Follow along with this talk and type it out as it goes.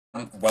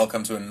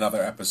Welcome to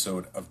another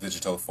episode of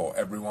Digital for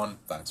Everyone.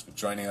 Thanks for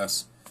joining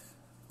us.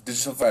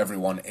 Digital for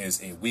Everyone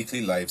is a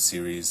weekly live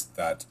series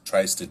that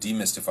tries to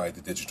demystify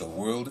the digital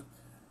world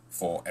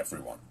for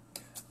everyone.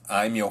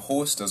 I'm your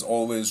host, as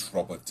always,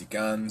 Robert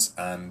DeGans,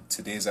 and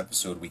today's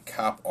episode we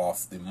cap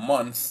off the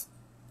month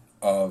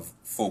of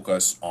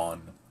focus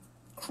on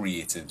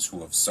creatives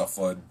who have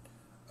suffered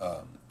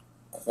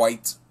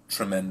quite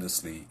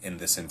tremendously in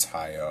this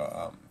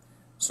entire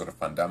sort of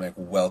pandemic.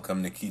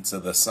 Welcome Nikita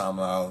the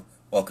Samal.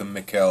 Welcome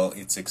Mikkel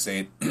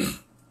 868.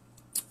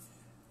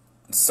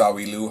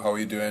 Sawilu, how are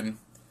you doing?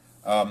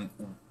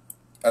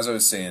 As I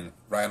was saying,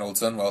 Ryan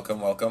Olson,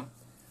 welcome.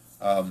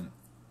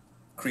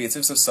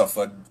 Creatives have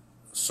suffered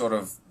sort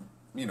of,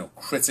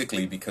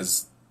 critically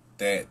because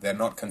they're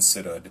not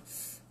considered,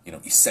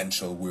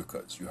 essential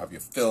workers. You have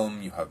your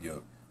film, you have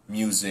your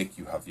music,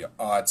 you have your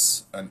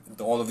arts, and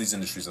all of these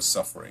industries are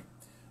suffering.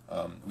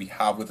 We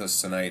have with us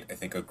tonight, I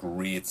think, a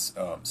great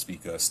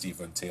speaker,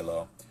 Stephen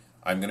Taylor.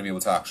 I'm going to be able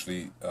to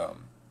actually,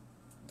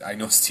 I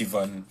know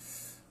Stephen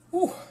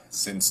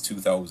since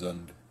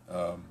 2000,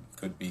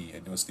 could be.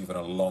 I know Stephen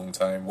a long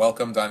time.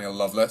 Welcome, Daniel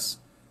Loveless.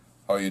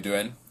 How are you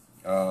doing?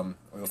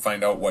 We'll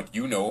find out what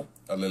you know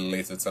a little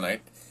later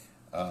tonight.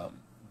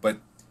 But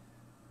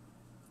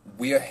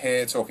we are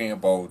here talking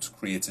about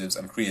creatives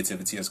and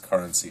creativity as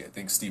currency. I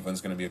think Stephen's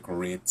going to be a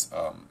great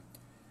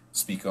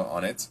speaker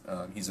on it.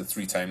 He's a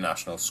 3-time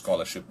National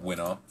Scholarship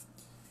winner.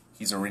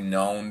 He's a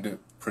renowned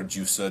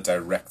producer,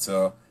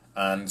 director,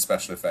 and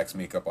special effects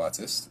makeup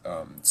artist.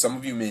 Some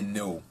of you may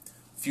know,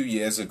 a few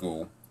years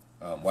ago,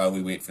 while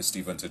we wait for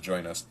Stephen to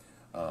join us,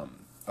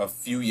 a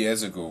few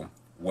years ago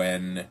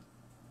when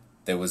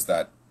there was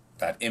that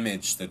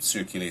image that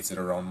circulated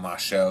around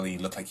Marshall, he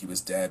looked like he was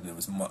dead, and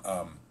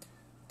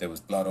there was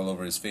blood all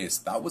over his face.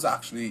 That was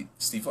actually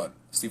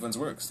Stephen's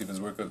work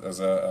as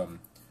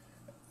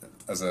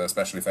a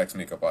special effects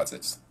makeup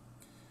artist.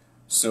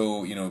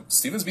 So,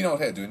 Stephen's been out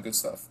here doing good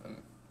stuff.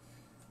 And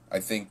I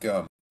think,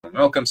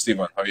 welcome,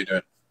 Stephen. How are you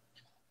doing?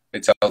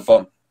 It's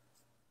helpful.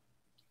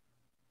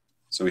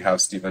 So we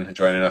have Stephen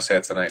joining us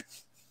here tonight.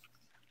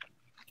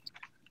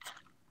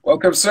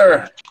 Welcome,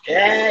 sir.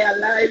 Hey,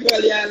 alive,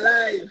 buddy,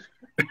 alive.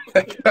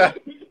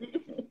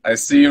 I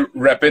see you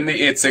repping the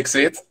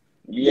 868.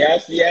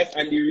 Yes,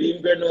 and the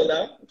ream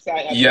granola.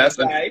 Yes,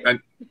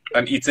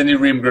 and eating the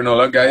ream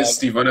granola, guys.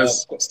 Stephen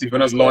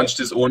has launched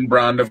his own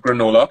brand of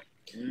granola.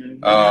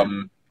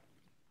 Mm-hmm.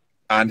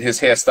 And his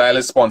hairstyle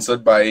is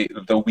sponsored by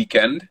The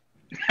Weeknd.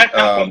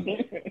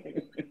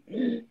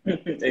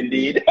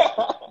 Indeed.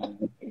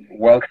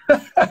 Well,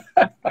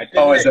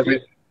 how is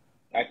everything?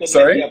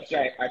 Sorry?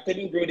 I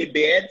couldn't grow the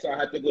beard, so I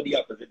had to go the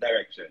opposite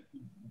direction.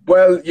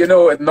 Well,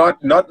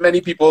 not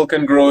many people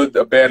can grow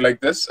a beard like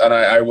this, and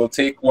I will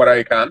take what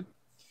I can.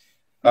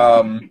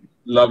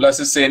 Loveless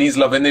is saying he's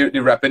loving the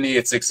rep in the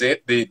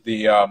 868,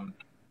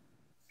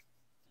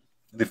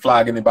 the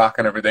flag in the back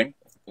and everything.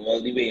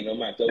 All the way, no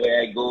matter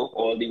where I go,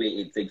 all the way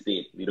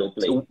 868. We don't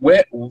play. So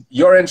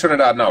you're in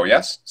Trinidad now,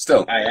 yes?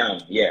 Still? I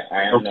am, yeah,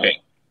 I am now.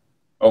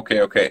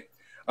 Okay.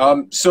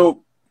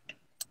 So,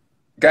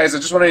 guys, I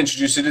just want to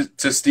introduce you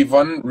to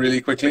Stephen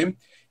really quickly.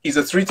 He's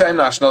a 3-time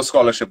National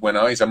Scholarship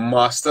winner. He's a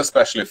Master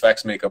Special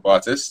Effects Makeup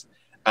Artist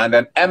and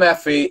an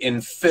MFA in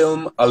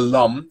Film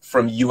Alum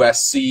from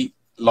USC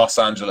Los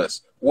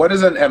Angeles. What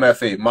is an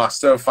MFA?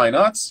 Master of Fine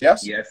Arts,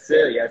 yes? Yes,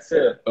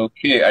 sir.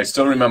 Okay, I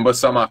still remember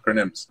some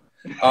acronyms.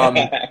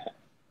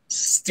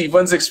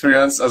 Stephen's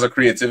experience as a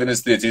creative in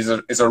his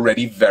 30s is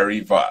already very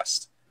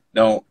vast.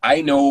 Now,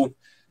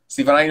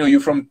 Stephen, I know you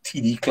from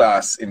TD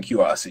class in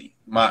QRC,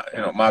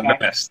 Magna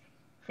Pest.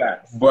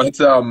 Facts. But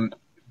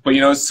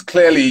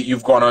clearly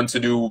you've gone on to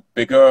do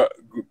bigger,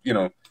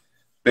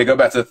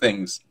 better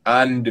things.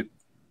 And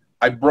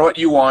I brought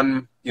you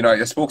on,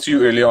 I spoke to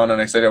you earlier on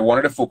and I said I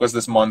wanted to focus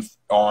this month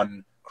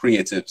on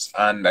creatives.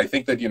 And I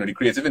think that, the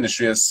creative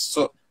industry has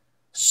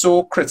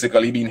so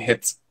critically been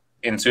hit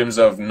in terms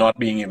of not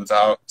being able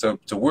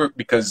to work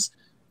because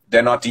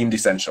they're not deemed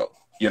essential,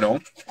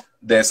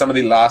 They're some of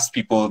the last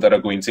people that are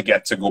going to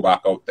get to go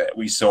back out there.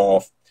 We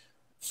saw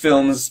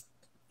films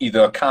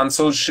either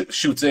cancelled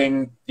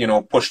shooting,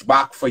 pushed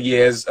back for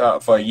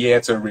a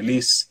year to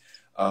release.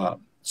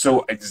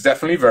 So it's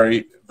definitely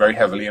very, very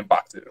heavily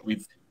impacted.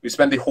 We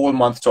spent the whole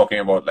month talking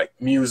about like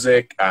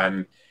music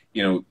and,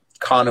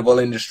 carnival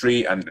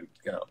industry and,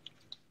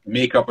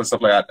 makeup and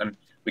stuff like that. And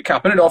we're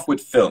capping it off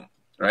with film,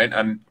 right?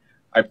 And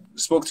I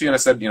spoke to you and I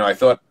said, I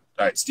thought,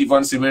 all right,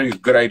 Stephen seemed like a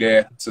good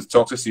idea to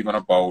talk to Stephen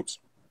about,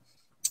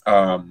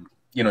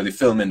 the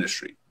film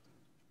industry.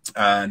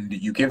 And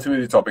you came to me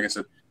with the topic and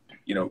said,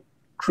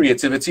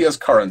 creativity as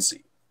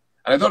currency.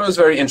 And I thought it was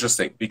very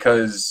interesting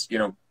because,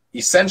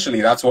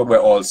 essentially that's what we're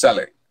all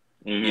selling,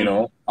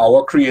 Mm-hmm.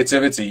 Our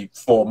creativity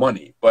for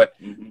money. But,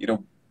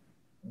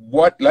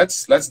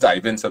 let's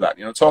dive into that.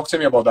 Talk to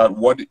me about that.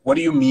 What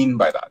do you mean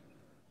by that?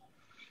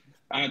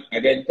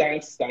 Again,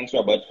 thanks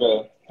Robert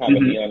for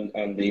having me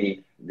on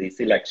the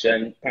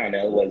selection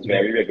panel. Was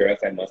very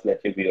rigorous. I must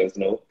let your viewers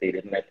know they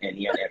didn't let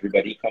any and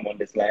everybody come on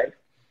this live.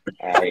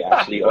 I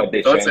actually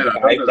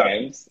auditioned 5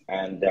 times,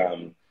 and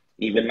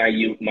Even my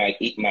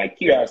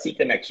QRC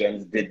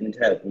connections didn't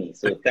help me.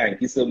 So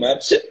thank you so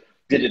much,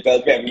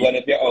 Digital, for everyone.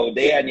 If you're out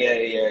there and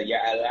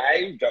you're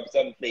alive, drop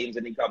some flames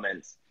in the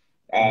comments.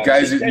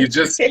 Guys, you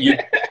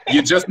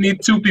just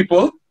need 2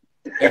 people.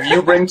 If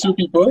you bring 2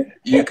 people,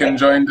 you can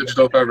join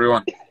Digital for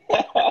Everyone.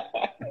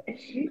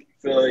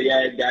 So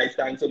yeah, guys,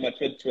 thanks so much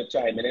for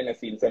chiming in. I've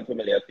seen some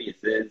familiar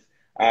faces.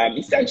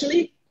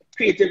 Essentially,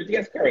 creativity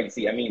as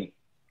currency. I mean,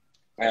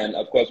 and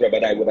of course,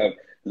 Robert, I would have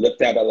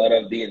looked at a lot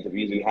of the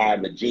interviews we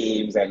had with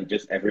James and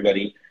just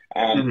everybody.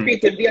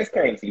 Creativity as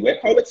currency.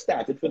 How it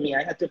started for me,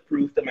 I had to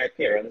prove to my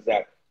parents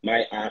that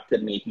my art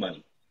could make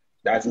money.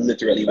 That's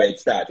literally where it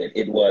started.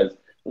 It was,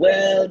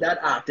 well,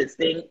 that artist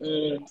thing,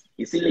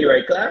 you see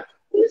Leroy Clark?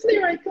 Who's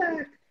Leroy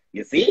Clark?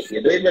 You see?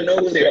 You don't even know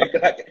who Leroy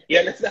Clark. You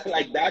understand?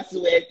 Like, that's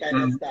where it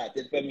kind of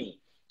started for me.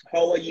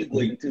 How are you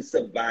going to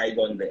survive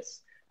on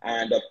this?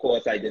 And of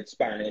course, I did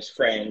Spanish,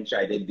 French,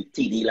 I did the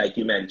TD, like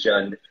you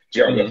mentioned,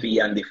 geography.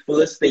 And the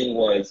first thing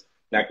was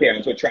my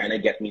parents were trying to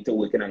get me to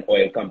work in an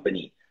oil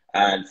company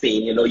and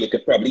saying, you know, you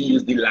could probably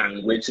use the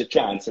language to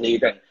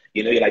translate and,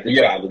 you know, you like to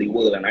travel the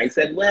world. And I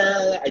said,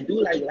 well, I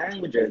do like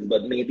languages,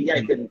 but maybe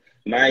I can,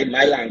 my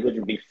language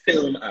would be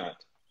film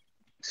art.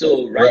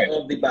 So right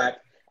off the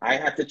bat, I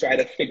had to try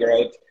to figure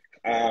out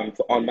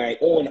on my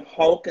own,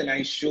 how can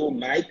I show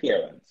my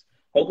parents?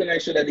 How can I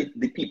show that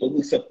the people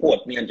who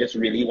support me and just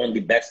really want the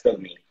best of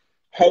me,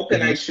 how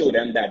can I show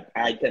them that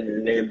I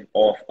can live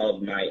off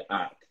of my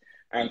art?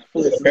 And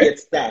firstly, it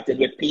started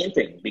with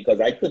painting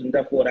because I couldn't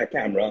afford a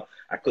camera.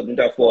 I couldn't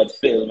afford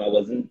film. I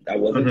wasn't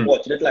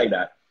fortunate like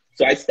that.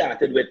 So I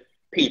started with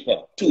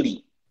paper,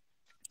 2D.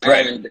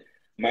 And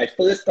my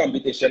first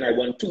competition, I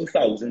won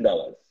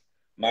 $2,000.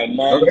 My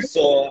mom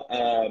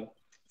saw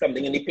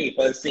something in the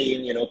paper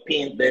saying, you know,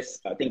 paint this.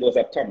 I think it was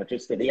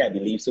optometrist today, I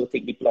believe. So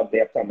take the plug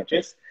there,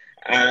 optometrist.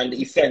 And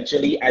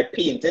essentially, I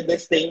painted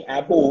this thing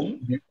at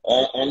home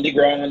on the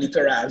ground on the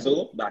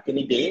terrazzo back in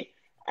the day.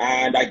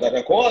 And I got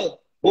a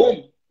call.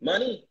 Boom,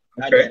 money.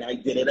 And then I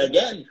did it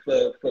again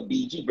for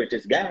BG,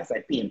 British Gas.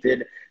 I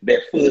painted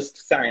their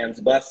first science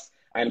bus.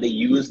 And they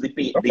used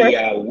the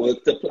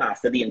work to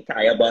plaster the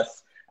entire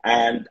bus.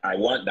 And I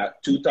won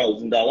that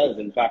 $2,000.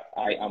 In fact,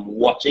 I am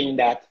watching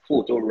that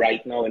photo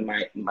right now in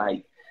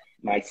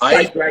my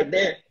site right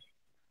there.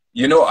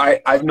 You know,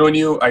 I've known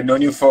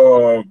you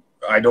for,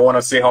 I don't want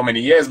to say how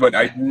many years, but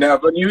I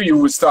never knew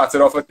you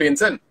started off with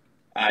painting.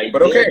 I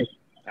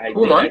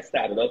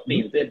started off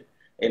painting.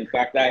 In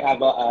fact, I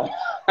have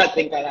I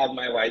think I'll have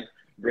my wife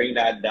bring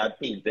that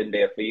painting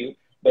there for you.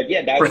 But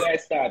yeah, that's where I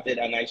started.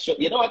 And I show,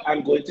 you know what,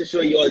 I'm going to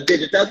show you all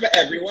digital for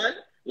everyone.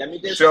 Let me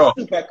just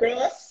super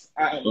across.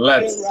 I'm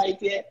right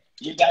here.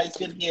 You guys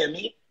can hear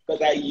me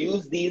because I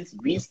use these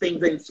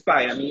things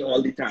inspire me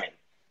all the time.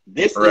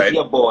 This is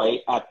your boy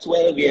at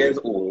 12 years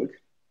old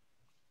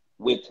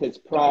with his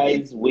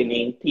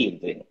prize-winning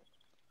painting.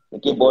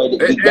 Okay, boy,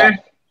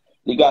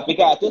 the graphic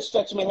artist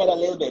stretch my head a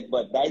little bit,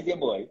 but that's your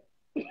boy.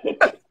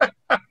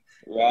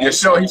 Right? You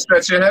sure he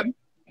stretched your head?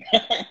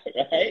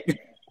 Right?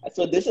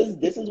 So this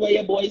is where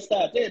your boy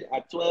started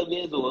at 12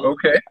 years old.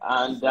 Okay.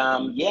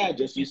 And yeah, I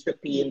just used to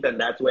paint, and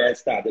that's where I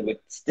started with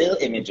still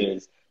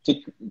images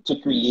to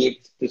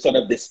create, to sort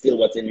of distill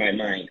what's in my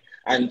mind.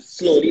 And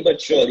slowly but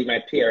surely,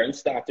 my parents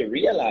start to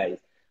realize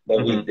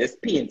that with this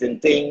painting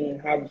thing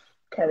have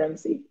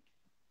currency.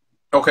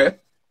 Okay.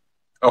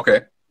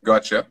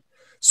 Gotcha.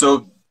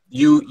 So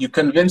you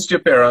convinced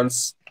your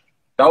parents.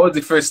 That was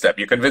the first step.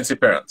 You convinced your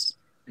parents.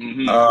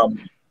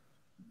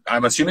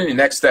 I'm assuming the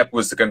next step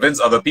was to convince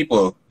other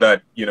people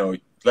that, you know,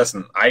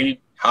 listen, I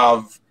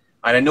have,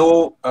 and I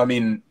know, I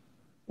mean,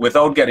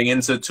 without getting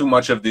into too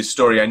much of this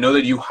story, I know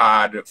that you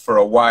had for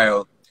a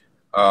while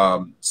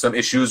some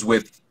issues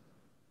with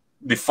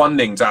the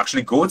funding to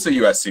actually go to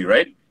USC,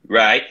 right?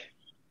 Right.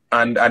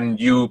 And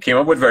you came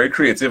up with very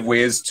creative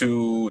ways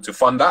to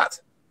fund that.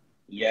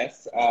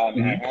 Yes.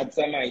 I had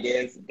some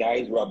ideas.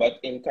 Guys, Robert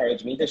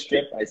encouraged me to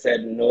strip. I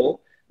said, no,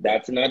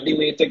 that's not the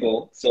way to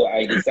go. So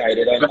I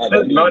decided on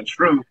other means. Not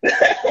true.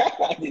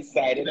 I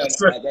decided on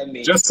other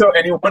means. Just so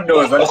anyone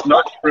knows, that's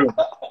not true.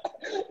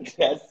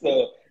 Yes,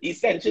 so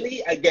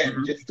essentially,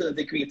 again, just turn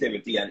to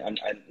creativity. And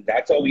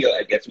that's how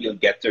I guess we'll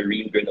get to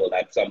Ream Granola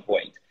at some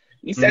point.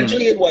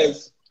 Essentially, it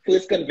was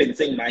first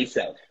convincing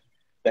myself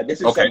that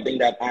this is something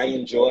that I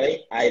enjoy,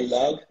 I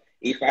love.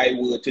 If I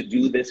were to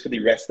do this for the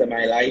rest of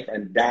my life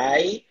and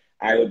die,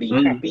 I would be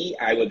happy.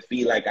 I would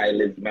feel like I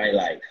lived my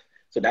life.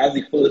 So that was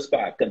the first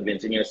part,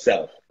 convincing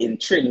yourself,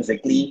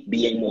 intrinsically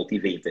being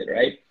motivated,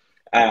 right?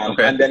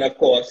 And then, of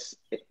course,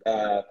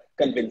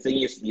 convincing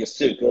your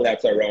circle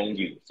that's around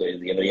you. So,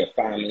 you know, your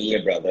family,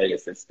 your brother, your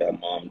sister,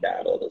 mom,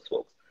 dad, all those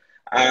folks.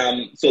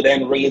 So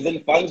then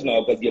raising funds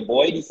now, because your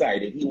boy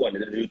decided he wanted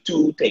to do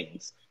two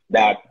things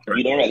that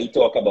we don't really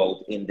talk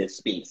about in this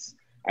space.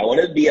 I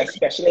wanted to be a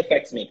special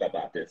effects makeup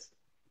artist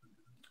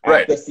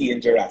after seeing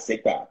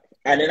Jurassic Park.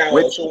 And then I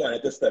also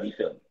wanted to study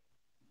film.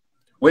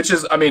 Which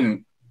is, I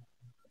mean,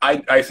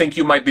 I think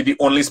you might be the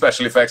only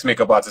special effects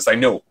makeup artist I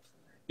know.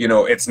 You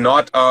know, it's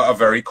not a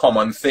very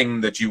common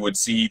thing that you would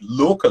see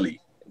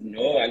locally.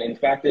 No, and in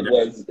fact, it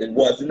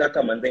wasn't a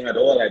common thing at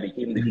all. I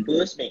became the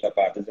first makeup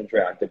artist in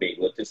Trinidad and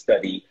Tobago to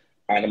study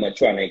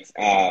animatronics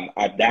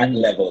at that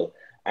level.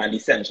 And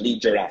essentially,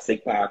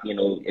 Jurassic Park, you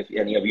know, if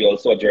any of you all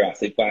saw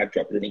Jurassic Park,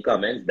 drop it in the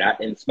comments, that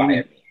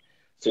inspired me.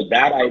 So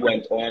that I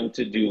went on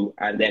to do,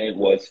 and then it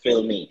was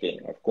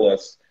filmmaking. Of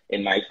course,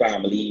 in my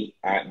family,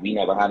 we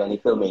never had any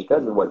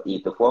filmmakers. It was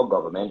 8 to 4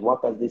 government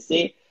work, as they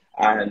say,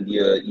 and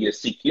you're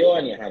secure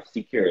and you have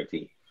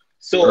security.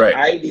 So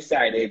I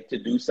decided to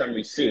do some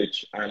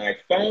research, and I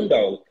found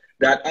out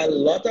that a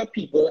lot of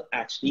people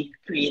actually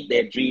create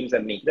their dreams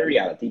and make the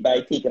reality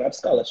by taking up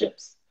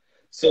scholarships.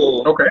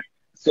 So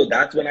so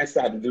that's when I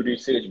started to do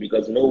research,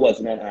 because no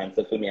wasn't an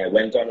answer for me. I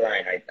went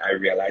online. I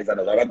realized that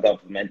a lot of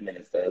government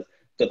ministers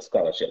took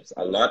scholarships.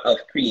 A lot of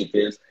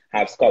creatives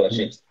have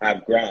scholarships,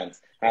 have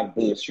grants, have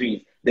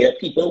bursaries. There are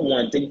people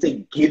wanting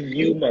to give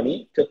you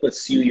money to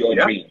pursue your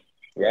dream,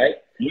 right?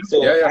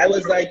 So I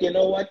was like, you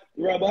know what,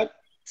 Robert?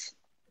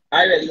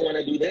 I really want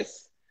to do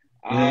this.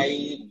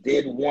 I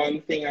did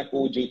one thing at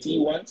OJT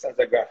once as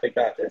a graphic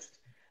artist,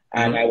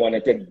 and I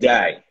wanted to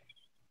die.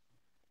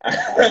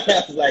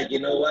 I was like, you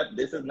know what?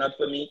 This is not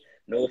for me.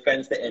 No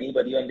offense to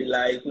anybody on the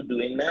live who's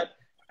doing that.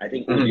 I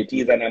think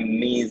OJT is an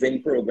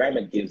amazing program.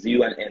 It gives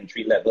you an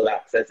entry-level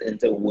access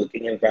into a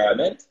working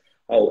environment.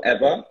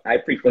 However, I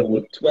prefer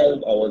work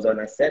 12 hours on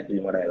a set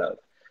doing what I love.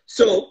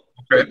 So,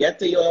 to get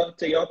to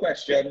your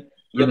question,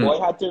 your boy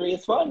had to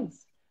raise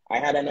funds. I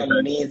had an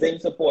amazing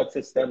support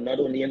system, not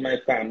only in my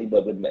family,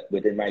 but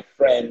within my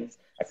friends.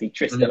 I see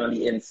Tristan on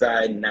the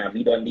inside,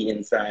 Navid on the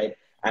inside,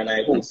 and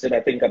I hosted,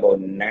 I think, about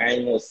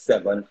 9 or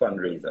 7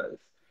 fundraisers.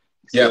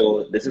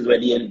 So this is where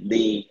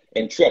the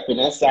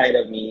entrepreneur side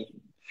of me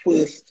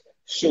first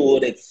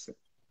showed its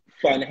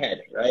fun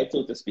head, right,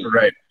 so to speak.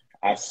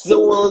 I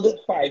sold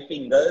 5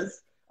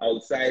 fingers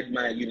outside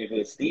my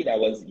university. That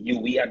was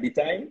UE at the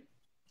time.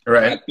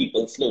 And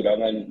people slow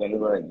down and when they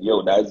were like,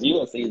 yo, that's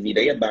you. I say, it's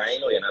either you're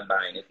buying or you're not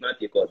buying. If not,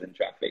 you're causing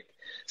traffic.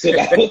 So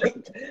that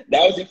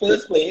was the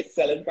first place,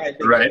 selling 5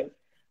 fingers.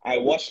 I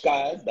washed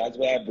cars. That's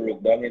where I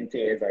broke down in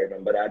tears. I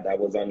remember that. That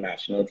was on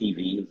national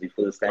TV. It was the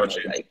first time I was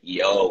like,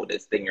 yo,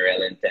 this thing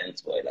real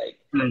intense, boy. Like,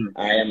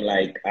 I am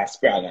like a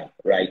spranger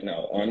right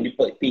now on the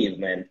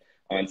pavement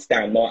on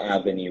Stanmore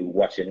Avenue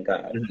washing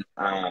cars.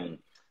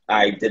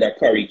 I did a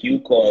curricule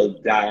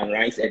called Diane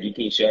Rice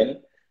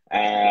Education.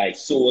 I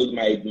sold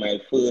my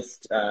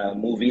first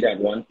movie that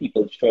won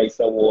People's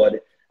Choice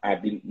Award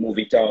at the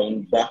Movie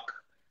Town Buck.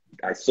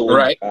 I sold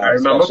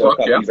special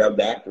copies of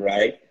that,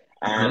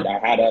 And I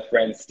had a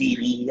friend,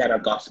 Stevie, he had a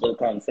gospel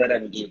concert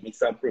and he gave me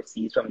some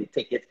proceeds from the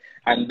ticket.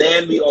 And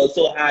then we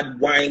also had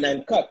Wine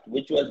and Cut,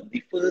 which was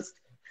the first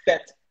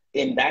fete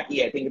in that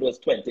year. I think it was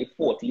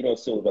 2014 or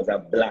so. It was a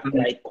black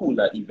light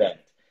cooler event.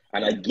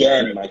 And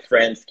again, my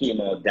friends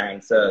came out,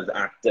 dancers,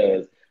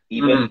 actors,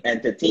 even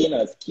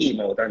entertainers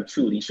came out and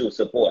truly showed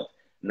support.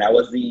 And that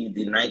was the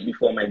night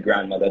before my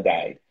grandmother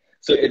died.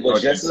 So it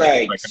was just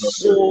like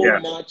so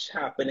much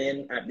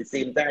happening at the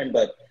same time,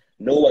 but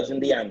no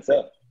wasn't the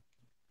answer.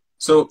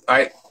 So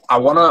I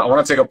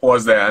wanna take a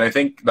pause there, and I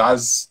think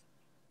that's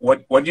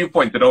what you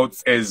pointed out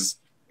is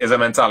a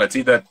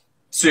mentality that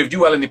served you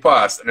well in the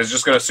past and is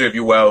just gonna serve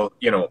you well,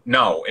 you know,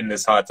 now in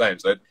this hard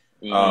times. Right?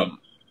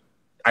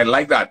 I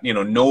like that. You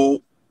know,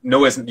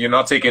 no isn't, you're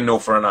not taking no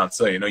for an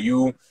answer. You know,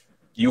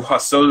 you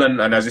hustle and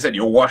as you said,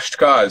 you washed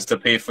cars to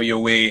pay for your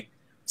way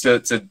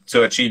to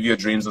achieve your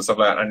dreams and stuff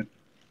like that. And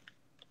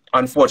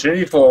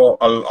unfortunately for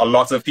a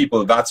lot of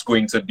people, that's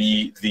going to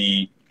be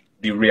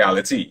the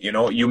reality. You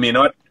know, you may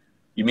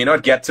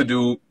not get to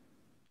do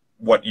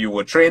what you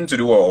were trained to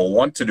do or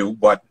want to do,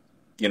 but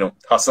you know,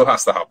 hustle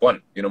has to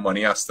happen. You know,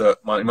 money has to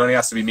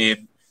be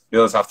made,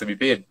 bills have to be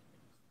paid.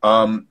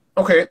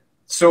 Okay,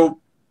 so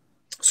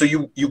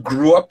you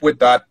grew up with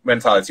that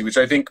mentality, which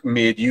I think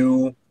made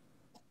you,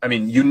 I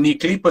mean,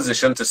 uniquely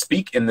positioned to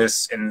speak in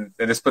this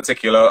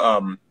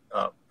particular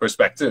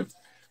perspective.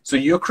 So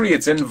you're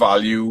creating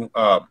value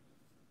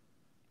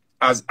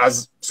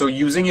so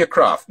using your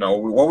craft. Now,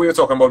 what we were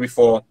talking about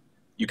before,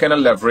 you kind of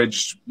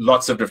leveraged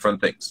lots of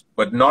different things,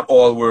 but not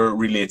all were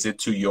related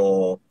to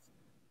your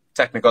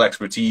technical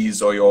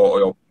expertise or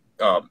your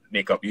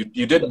makeup. You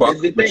did. This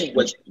is the thing.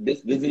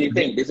 This is the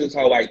thing. This is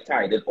how I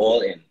tied it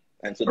all in.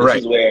 And so this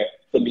is where,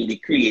 for me, the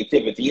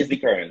creativity is the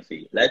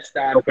currency. Let's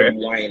start from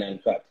Wine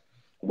and Cut.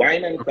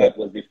 Wine and Cut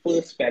was the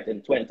first fete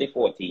in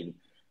 2014.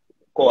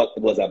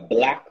 It was a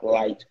black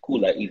light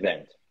cooler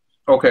event.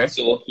 Okay.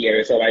 So here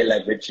is how I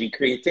leverage the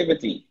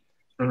creativity.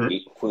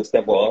 First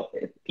of all,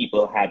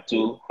 people had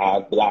to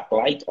have black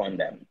light on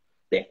them.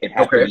 It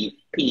had to be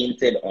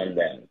painted on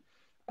them.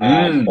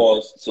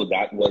 Also, so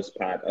that was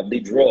part of the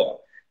draw.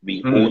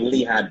 We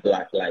only had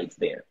black lights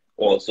there.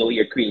 Also,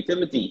 your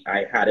creativity,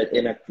 I had it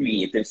in a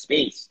creative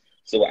space.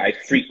 So I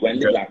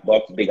frequent the Black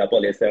Box, big up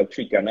all yourself,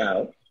 Tree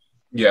Canal.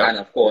 And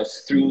of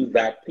course, through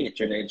that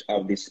patronage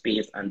of the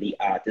space and the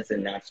artists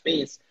in that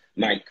space,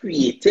 my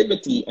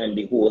creativity on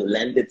the whole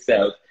lend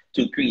itself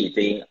to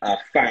creating a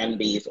fan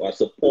base or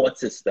support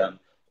system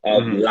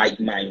of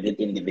like-minded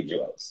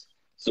individuals.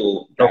 So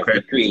that's Okay.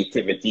 the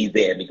creativity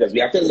there, because we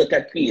have to look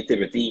at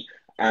creativity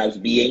as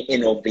being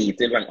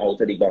innovative and out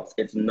of the box.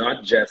 It's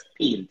not just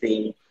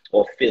painting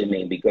or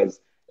filming, because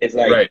it's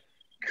like Right.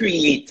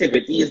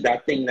 creativity is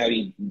that thing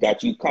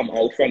that you come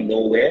out from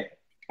nowhere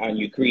and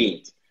you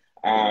create.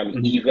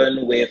 Mhm.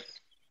 Even with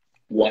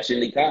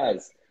washing the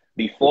cars.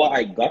 Before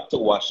I got to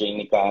washing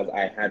the cars,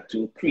 I had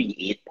to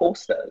create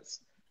posters.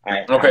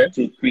 I Okay. had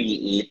to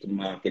create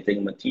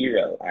marketing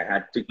material. I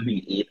had to Mhm.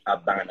 create a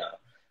banner.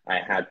 I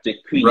had to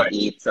Right.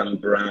 create some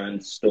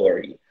brand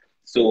story.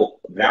 So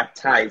Yeah. that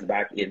ties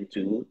back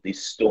into the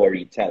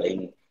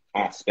storytelling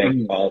aspect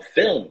Mhm. of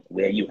film,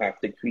 where you have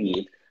to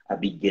create a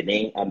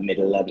beginning, a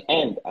middle, and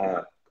end,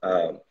 uh,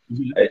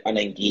 Mhm. an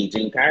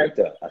engaging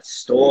character, a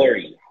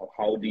story.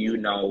 How do you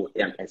now,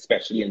 and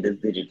especially in this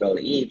digital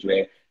age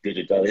where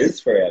digital is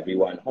for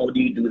everyone, how do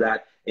you do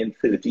that in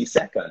 30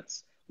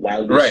 seconds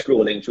while we're Right.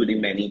 scrolling through the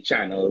many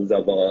channels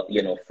of our,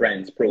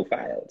 friends'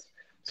 profiles?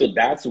 So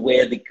that's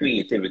where the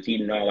creativity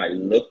now, I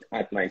looked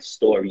at my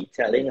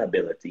storytelling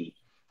ability.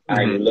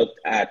 I Mhm. looked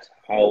at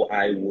how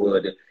I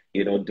would,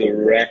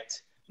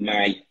 direct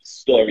my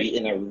story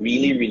in a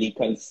really, really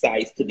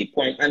concise, to the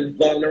point, and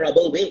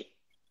vulnerable way.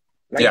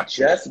 Like, Yeah.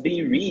 just be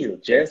real,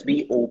 just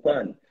be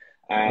open.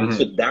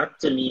 So Mhm. that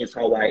to me is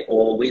how I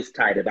always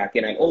tied it back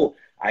in. And oh,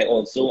 I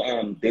also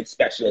did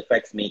special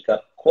effects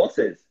makeup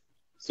courses.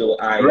 So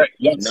I Right.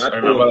 Yes, I not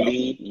remember that.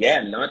 only,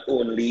 not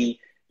only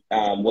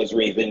was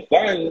raising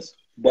funds,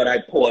 but I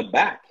poured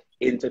back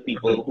into Mhm.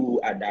 people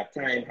who at that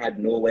time had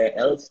nowhere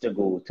else to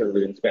go to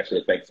learn special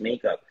effects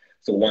makeup.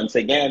 So once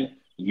again,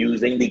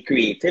 using the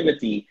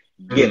creativity,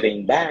 Mhm.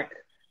 giving back,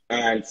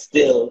 and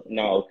still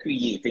now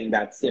creating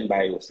that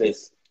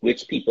symbiosis,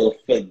 which people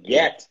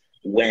forget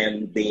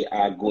when they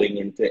are going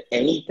into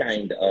any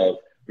kind of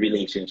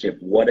relationship.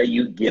 What are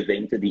you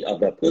giving to the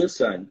other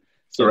person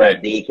so that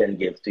Right. they can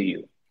give to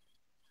you?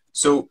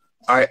 So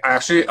I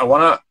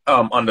want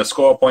to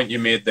underscore a point you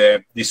made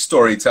there. The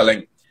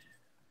storytelling.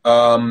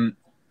 Um,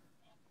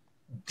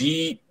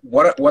 the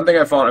what one thing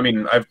I found. I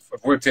mean, I've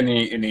worked in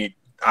the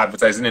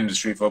advertising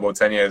industry for about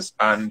 10 years,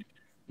 and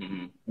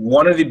Mm-hmm.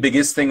 one of the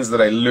biggest things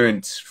that I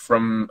learned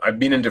from I've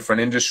been in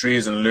different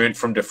industries and learned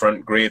from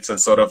different greats and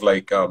sort of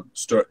like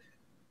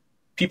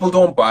people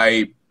don't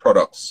buy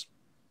products.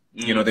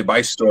 You know, they Mm.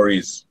 buy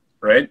stories,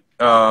 right?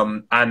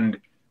 And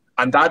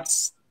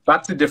that's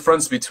the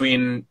difference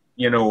between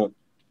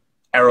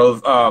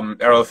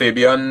Errol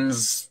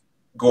Fabian's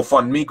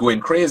GoFundMe going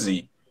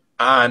crazy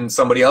and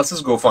somebody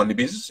else's GoFundMe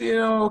because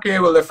okay,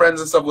 well their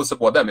friends and stuff will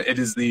support them.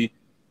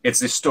 It's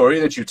the story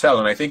that you tell,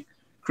 and I think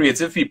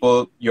creative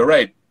people, you're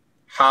right,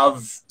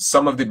 have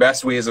some of the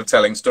best ways of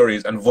telling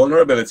stories, and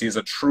vulnerability is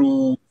a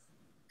true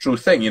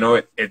thing.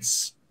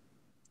 It's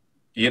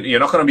you're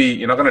not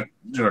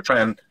gonna try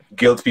and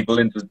guilt people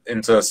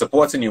into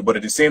supporting you, but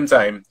at the same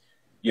time,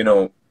 you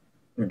know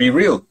be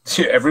real.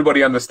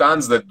 Everybody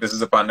understands that this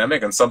is a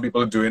pandemic, and some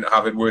people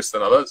have it worse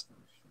than others.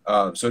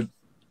 So,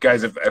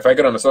 guys, if I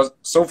could understand,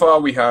 so far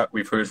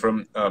we've heard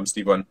from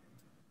Stephen.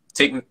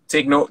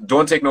 Take no,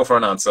 don't take no for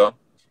an answer.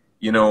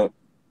 You know,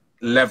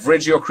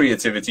 leverage your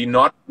creativity,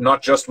 not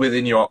just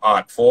within your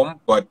art form,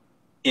 but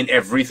in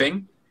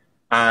everything,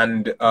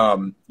 and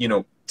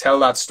tell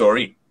that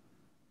story.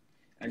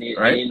 And you,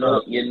 and Right? you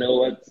know, you know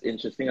what's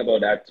interesting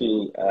about that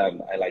too.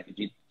 I like what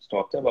you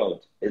talked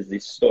about is the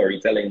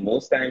storytelling.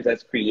 Most times,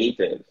 as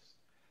creatives,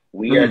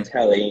 we are Mhm,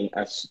 telling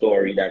a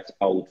story that's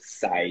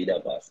outside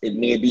of us. It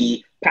may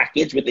be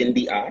packaged within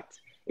the art.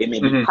 It may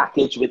be mhm,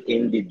 packaged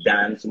within the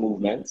dance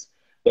movements.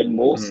 But mhm.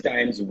 most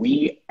times,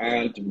 we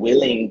aren't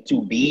willing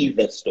to be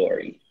the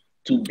story,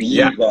 to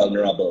Yeah, be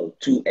vulnerable,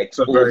 to it's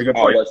a very expose good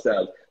point.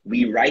 ourselves.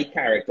 We write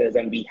characters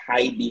and we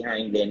hide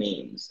behind their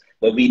names,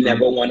 but we Mhm,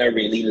 never want to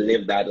really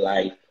live that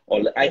life.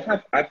 Or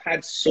I've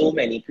had so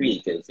many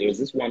creatives. There was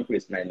this one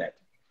person I met.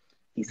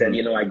 He said,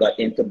 mhm, I got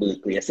into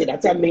Berkeley. I said,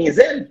 that's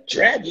amazing.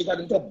 Dread, you got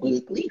into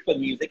Berkeley for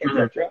music,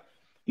 mhm. etc.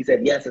 He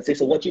said, yes. I said,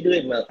 so what you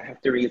doing? Well, I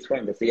have to raise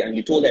funds. I say, and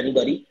you told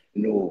anybody?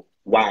 No.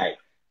 Why?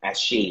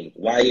 Ashamed.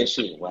 Why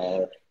ashamed?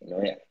 Well,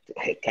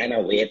 I kind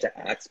of weird to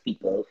ask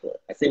people.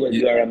 I say, well, Yeah,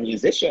 you are a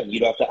musician. You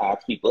don't have to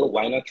ask people.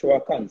 Why not throw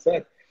a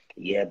concert?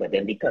 Yeah, but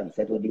then the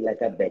concert would be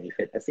like a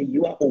benefit. I say,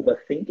 you are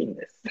overthinking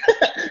this.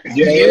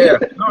 yeah, yeah, you, yeah.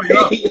 No, you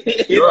are. you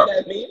You know are.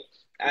 what I mean?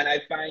 And I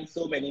find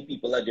so many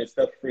people are just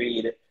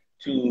afraid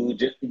to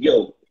just,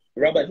 yo,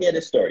 Robert, hear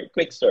this story,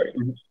 quick story.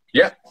 Mhm.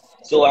 Yeah.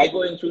 So I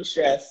going through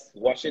stress,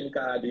 washing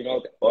car, doing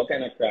all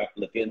kind of crap,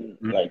 looking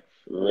Mhm, like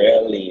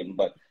real lame,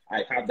 but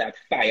I have that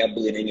fire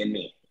burning in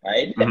me,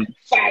 right? mhm,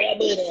 Fire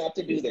burning, I have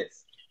to do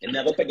this. And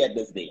never forget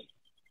this day.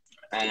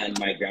 And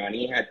my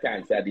granny had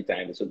cancer at the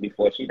time. This was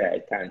before she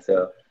died,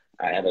 cancer.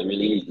 I had a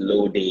really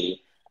low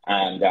day.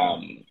 And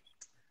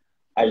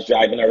I was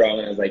driving around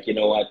and I was like, you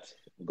know what?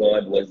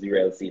 God was the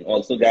real scene.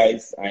 Also,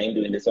 guys, I ain't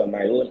doing this on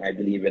my own. I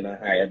believe in a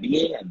higher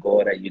being, a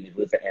God, a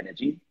universal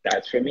energy.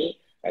 That's for me.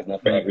 That's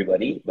not for mhm,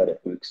 everybody, but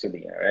it works for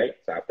me. All right.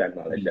 So I have to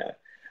acknowledge mhm. that.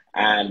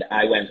 And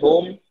I went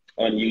home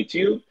on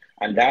YouTube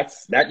And that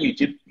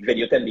YouTube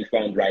video can be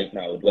found right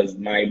now. It was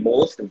my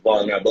most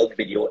vulnerable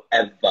video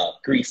ever.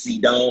 Greasy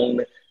down,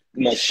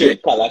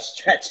 shirt collar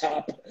stretch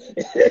up.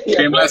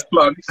 Shameless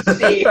plug.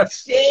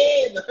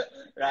 Shame,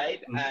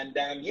 right?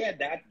 And yeah,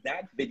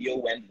 that video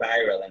went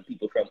viral, and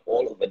people from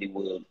all over the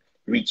world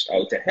reached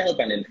out to help.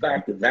 And in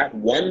fact, that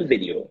one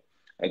video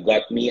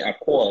got me a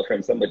call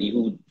from somebody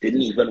who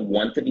didn't even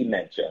want to be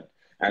mentioned.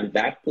 And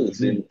that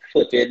person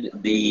footed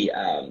the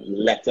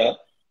letter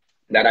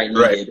that I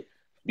needed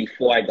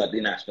before I got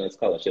the national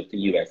scholarship to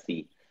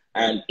USC.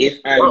 And if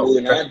I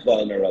were not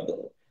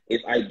vulnerable,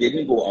 if I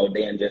didn't go out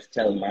there and just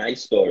tell my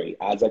story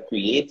as a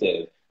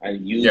creative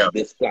and use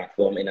this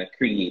platform in a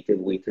creative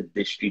way to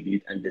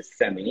distribute and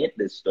disseminate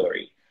this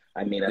story,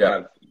 I may not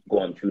have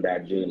gone through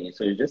that journey.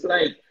 So it's just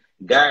like,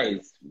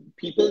 guys,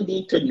 people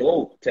need to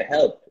know to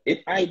help. If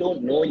I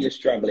don't know you're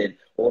struggling,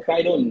 or if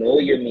I don't know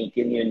you're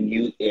making your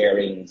new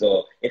earrings,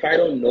 or if I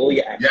don't know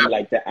you actually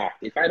like to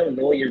act, if I don't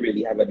know you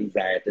really have a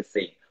desire to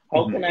sing,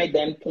 how can I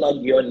then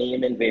plug your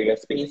name in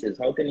various spaces?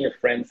 How can your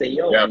friends say,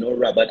 yo, you know,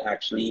 Robert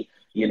actually,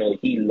 you know,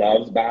 he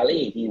loves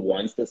ballet. He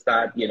wants to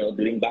start, you know,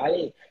 doing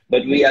ballet.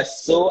 But we are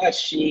so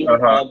ashamed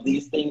of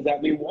these things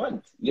that we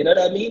want. You know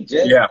what I mean?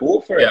 Just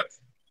go for it.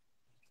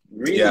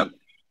 Really. Yeah.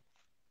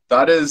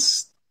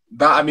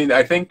 I mean,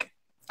 I think,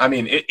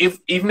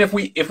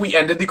 if we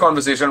ended the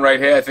conversation right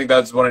here, I think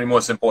that's one of the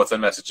most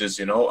important messages,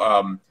 you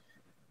know.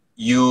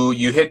 You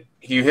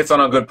hit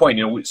on a good point.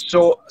 You know,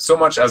 so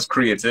much as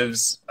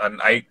creatives,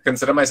 and I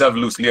consider myself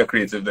loosely a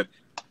creative, that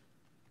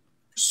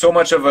so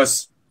much of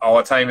us,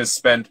 our time is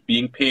spent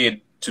being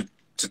paid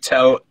to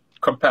tell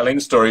compelling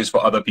stories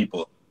for other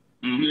people.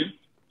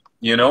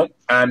 You know,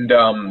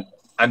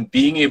 and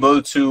being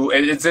able to,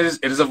 it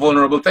is a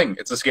vulnerable thing.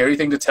 It's a scary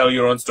thing to tell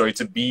your own story,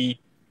 to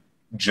be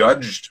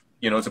judged,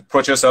 you know, to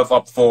put yourself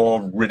up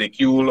for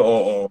ridicule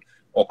or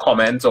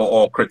comment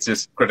or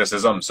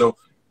criticism. So,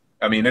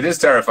 I mean, it is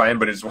terrifying,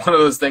 but it's one of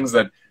those things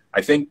that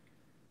I think,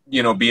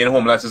 you know, being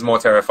homeless is more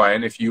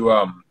terrifying. If you,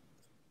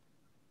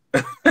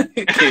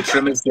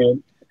 Catrim is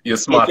saying you're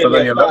smarter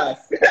than you look.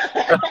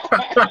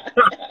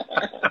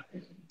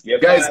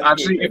 Guys,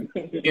 actually,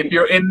 if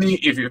you're in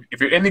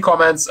the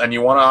comments and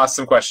you want to ask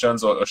some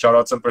questions or shout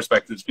out some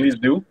perspectives, please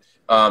do.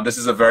 This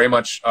is a very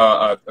much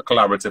a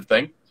collaborative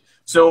thing.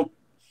 So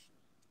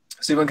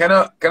when kind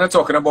of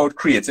talking about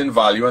creating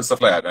value and stuff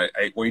like that,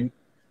 when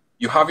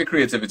you have your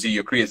creativity,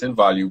 you're creating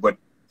value, but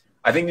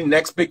I think the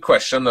next big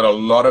question that a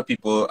lot of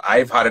people,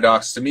 I've had it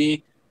asked to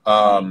me,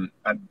 and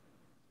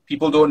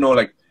people don't know,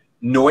 like,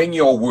 knowing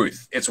your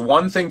worth. It's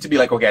one thing to be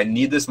like, okay, I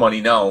need this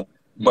money now,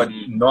 but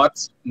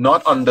not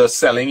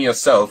underselling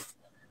yourself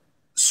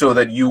so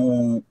that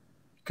you,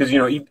 because, you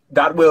know,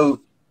 that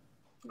will,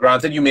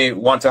 granted, you may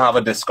want to have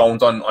a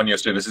discount on your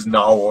services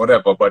now or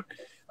whatever, but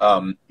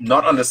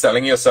not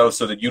underselling yourself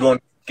so that you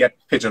don't get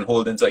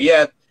pigeonholed into,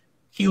 yeah,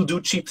 he'll do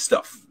cheap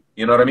stuff.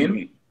 You know what I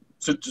mean?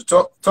 So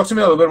talk to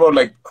me a little bit about,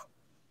 like,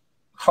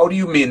 how do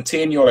you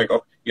maintain your, like,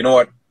 oh, you know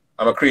what,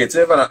 I'm a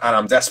creative and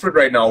I'm desperate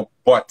right now,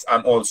 but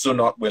I'm also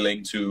not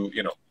willing to,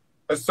 you know,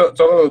 let's talk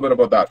a little bit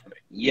about that for me.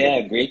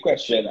 Yeah, great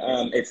question.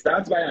 It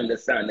starts by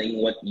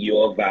understanding what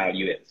your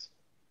value is.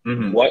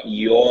 What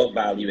your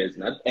value is,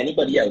 not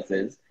anybody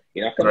else's.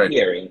 You're not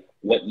comparing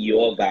what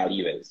your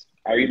value is.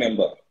 I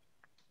remember,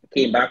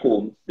 came back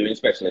home doing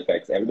special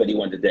effects. Everybody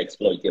wanted to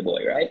exploit your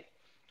boy, right?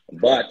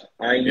 But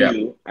I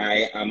knew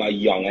I am a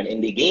young and in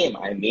the game.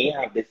 I may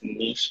have this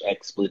niche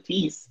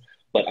expertise,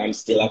 but I'm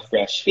still a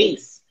fresh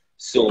face.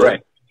 So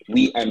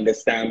we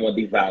understand what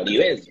the value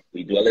is.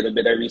 We do a little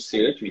bit of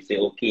research. We say,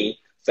 okay,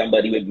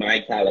 somebody with my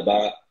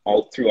caliber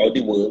out throughout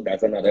the world.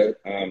 That's another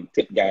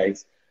tip,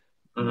 guys.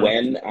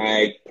 When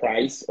I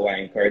price, or I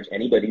encourage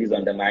anybody who's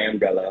under my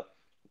umbrella,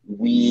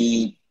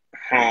 we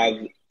have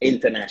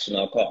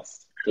international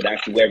costs. So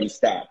that's where we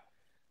start.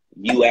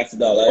 US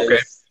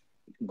dollars,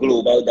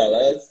 global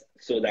dollars,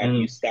 so that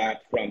you start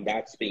from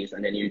that space,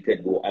 and then you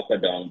could go up or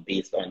down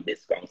based on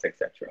discounts,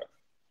 etc.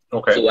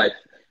 Okay. So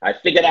I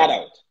figured that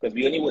out, because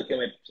we're only working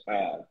with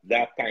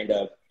that kind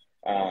of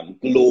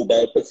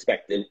global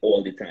perspective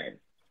all the time.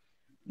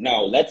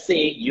 Now, let's say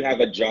you have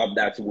a job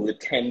that's worth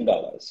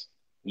 $10.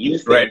 You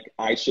think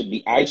I should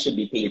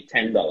be paid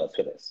 $10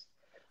 for this,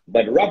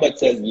 but Robert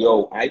says,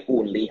 "Yo, I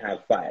only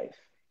have 5."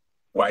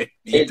 Why?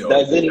 It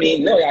doesn't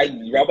mean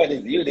Robert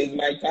is you. This is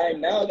my time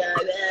now, guys.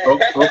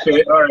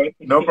 Okay, all right,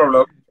 no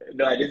problem.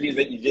 No, I just use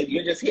it.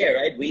 You're just here,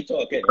 right? We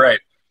talking. Right.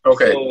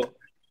 Okay. So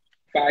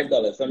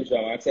 $5. Some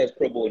job says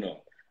pro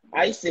bono.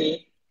 I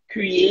say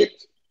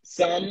create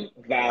some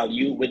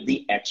value with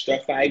the extra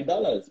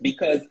 $5,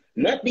 because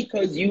not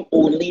because you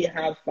only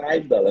have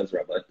 $5,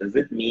 Robert, does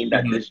it mean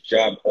that this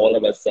job all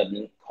of a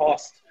sudden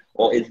costs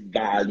or is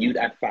valued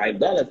at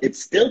 $5.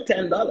 It's still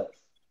 $10.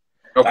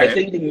 Okay. I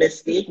think the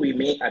mistake we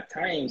make at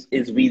times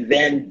is we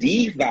then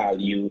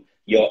devalue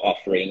your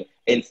offering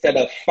instead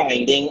of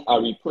finding a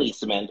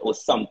replacement or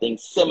something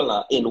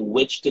similar in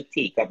which to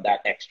take up that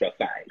extra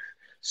 5.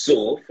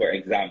 So, for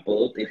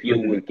example, if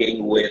you're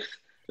working with,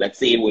 let's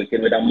say you're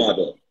working with a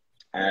model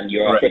and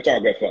you're a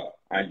photographer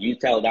and you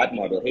tell that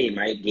model, hey,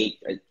 my gig,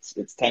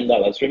 it's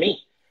 $10 for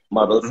me.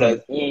 Model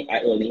says,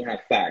 I only have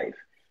 5.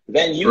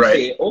 Then you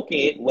say,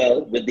 okay,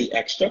 well, with the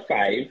extra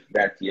 5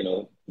 that, you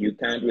know, you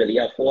can't really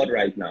afford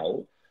right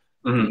now,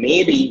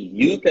 maybe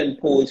you can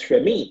pose for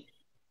me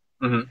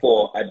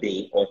for a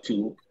day or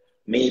 2.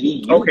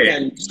 Maybe you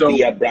can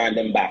be a brand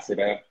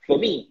ambassador for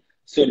me.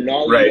 So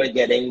now you're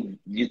getting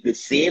the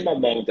same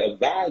amount of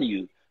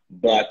value,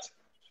 but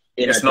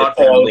it's not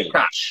all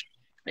cash.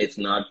 It's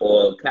not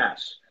all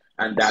cash.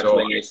 And that's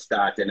when you're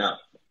starting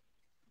up.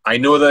 I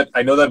know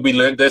that we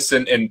learned this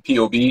in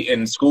POB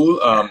in school.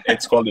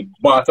 It's called the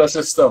barter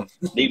system.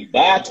 The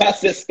barter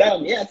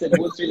system, yes, it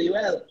works really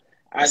well.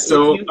 And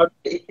so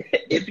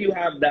if you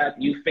have that,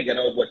 you figured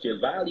out what your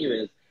value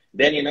is,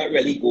 then you're not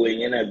really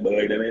going in as,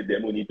 boy,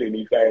 them only pay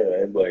me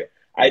 $5, boy.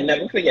 I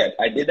never forget,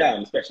 I did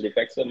special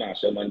effects for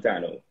Marshall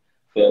Montano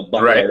for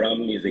Butler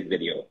music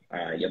video.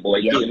 Your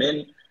boy came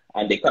in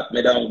and they cut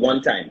me down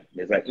one time.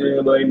 It's like,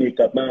 oh boy,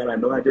 makeup man, I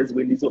know I just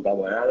win this Super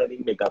Bowl. I don't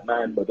need makeup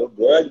man, but oh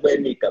God, boy,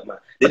 makeup man.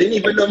 They didn't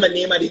even know my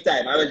name at the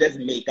time. I was just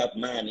makeup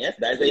man. Yes,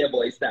 that's where your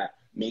boy start.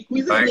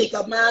 Who's this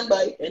makeup man,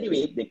 boy?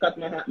 Anyway, they cut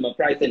my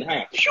price in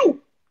half.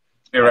 Shoo!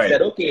 I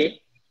said, okay,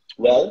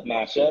 well,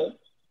 Marshall,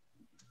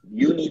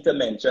 you need to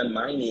mention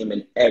my name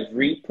in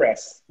every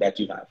press that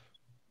you have.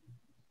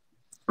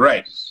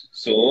 Right.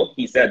 So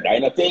he said, I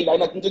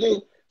nothing to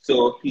do.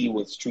 So he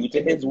was true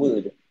to his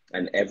word.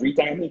 And every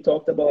time he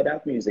talked about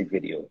that music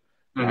video,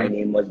 my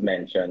name was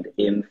mentioned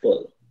in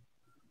full.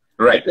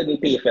 Right. I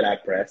couldn't pay for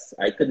that press.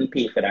 I couldn't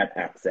pay for that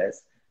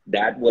access.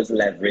 That was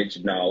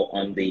leveraged now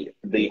on the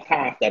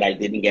half that I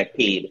didn't get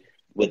paid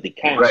with the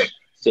cash. Right.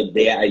 So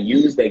there I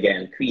used,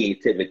 again,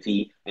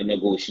 creativity and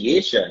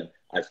negotiation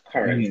as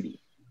currency.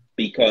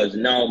 Because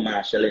now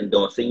Marshall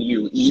endorsing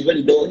you,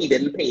 even though he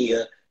didn't pay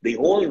you the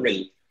whole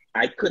rate,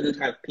 I couldn't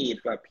have paid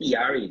for a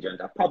PR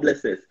agent, a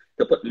publicist,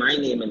 to put my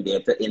name in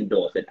there to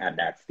endorse it at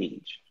that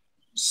stage.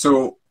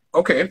 So,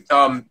 okay.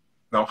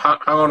 Now, hang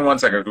on one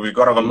second. We've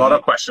got a lot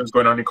of questions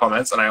going on in the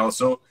comments. And I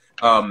also,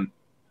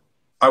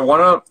 I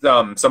want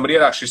to, somebody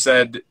had actually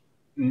said,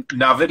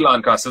 Navid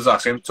Lancaster's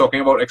asking,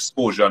 talking about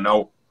exposure.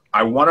 Now,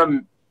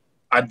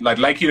 I'd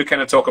like you to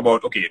kind of talk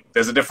about, okay,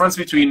 there's a difference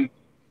between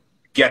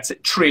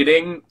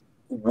trading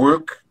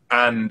work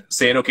and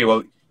saying, okay,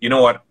 well, you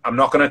know what, I'm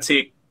not going to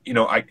take, you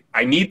know,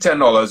 I need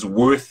 $10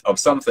 worth of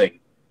something.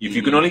 If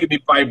you can only give me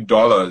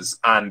 $5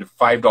 and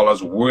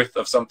 $5 worth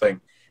of something,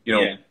 you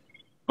know,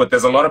 but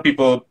there's a lot of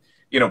people,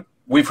 you know,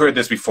 we've heard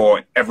this before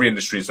in every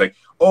industry. It's like,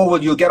 oh,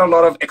 well, you'll get a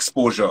lot of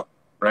exposure,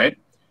 right?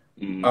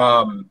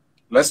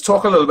 Let's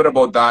talk a little bit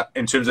about that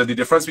in terms of the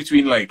difference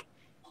between like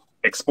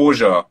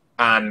exposure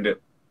and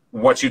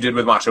what you did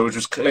with Marshall, which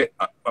was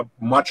a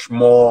much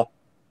more,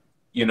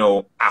 you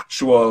know,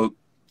 actual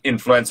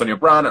influence on your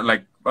brand and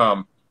like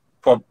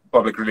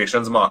public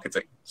relations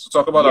marketing. So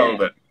talk about that a little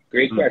bit.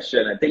 Great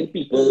question. I think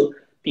people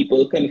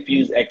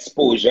confuse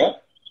exposure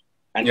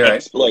and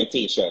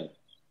exploitation.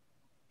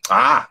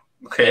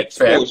 Okay.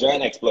 Exposure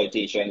and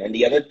exploitation. And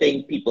the other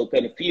thing people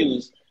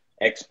confuse,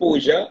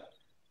 exposure,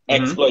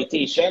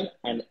 exploitation,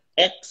 and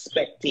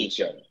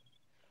expectation.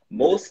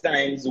 Most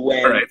times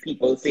when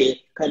people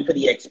say come for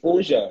the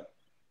exposure,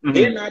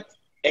 they're not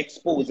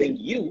exposing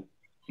you.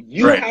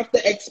 You have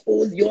to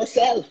expose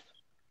yourself.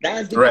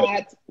 That's the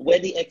part where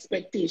the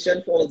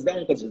expectation falls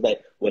down, because it's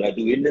like, well, I'm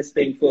doing this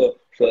thing for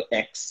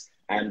X,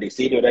 and they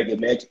say that I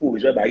get my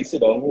exposure, but I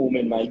sit down home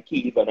in my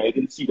cave and I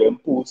didn't see them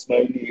post my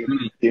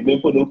name. They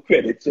may put no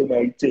credit to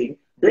my thing.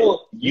 Bro,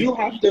 you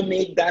have to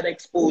make that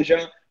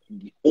exposure,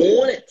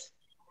 own it.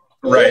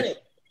 Own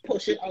it.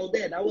 Push it out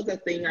there. That was the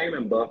thing I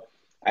remember.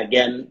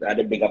 Again, I had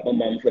to big up my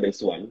mom for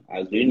this one. I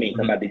was doing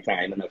makeup at the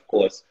time, and of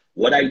course,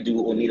 what I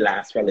do only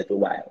lasts for a little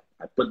while.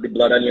 I put the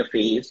blood on your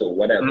face or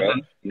whatever,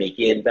 make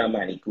it into a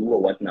manicure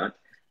or whatnot.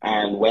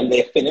 And when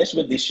they're finished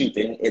with the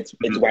shooting, it's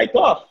wiped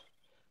off.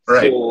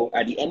 So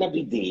at the end of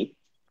the day,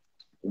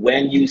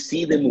 when you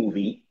see the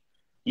movie,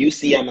 you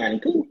see a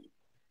manicure.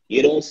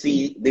 You don't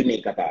see the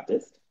makeup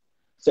artist.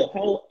 So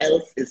how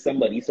else is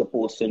somebody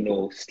supposed to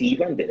know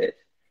Steven did it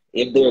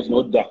if there is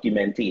no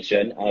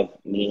documentation of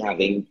me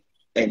having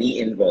any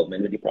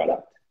involvement with the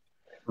product?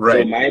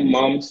 So my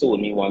mom told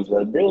me once,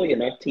 well, bro, you're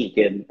not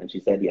taking, and she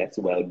said, yes,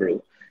 well,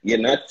 bro, you're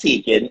not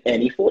taking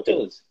any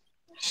photos.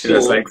 She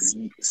was like,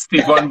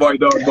 Stephen boy,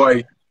 dog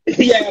boy.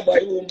 Yeah, boy,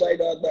 boom, boy,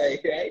 dog boy,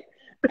 right?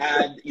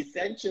 And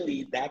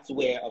essentially, that's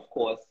where, of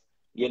course,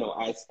 you know,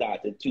 I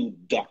started to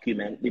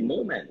document the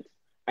moment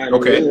and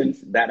learned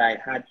that I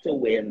had to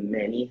wear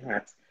many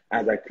hats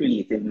as a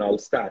creative now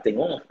starting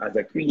off.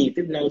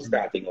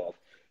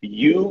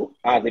 You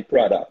are the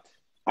product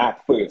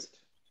at first.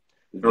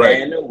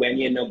 Then when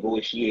you're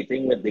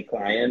negotiating with the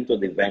client or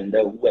the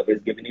vendor, whoever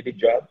is giving you the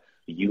job,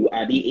 you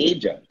are the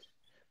agent.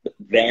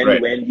 Then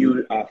when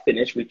you are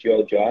finished with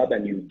your job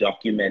and you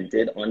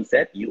documented on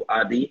set, you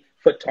are the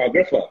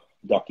photographer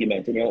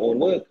documenting your own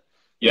work.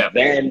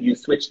 Then you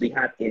switch the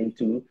hat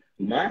into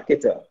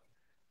marketer.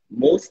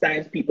 Most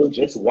times people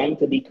just want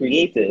to be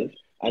creative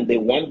and they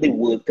want the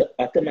work to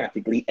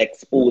automatically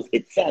expose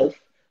itself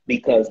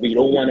because we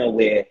don't want to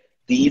wear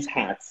these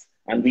hats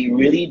and we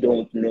really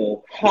don't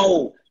know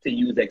how to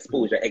use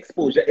exposure.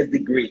 Exposure is the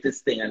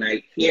greatest thing. And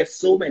I hear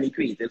so many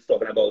creatives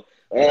talking about,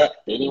 they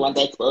didn't want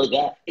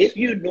exposure. If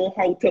you know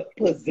how to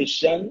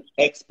position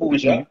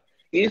exposure,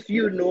 if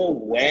you know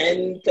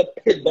when to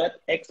pivot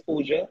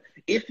exposure,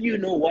 if you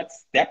know what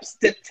steps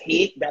to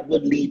take that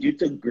would lead you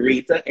to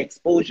greater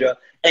exposure,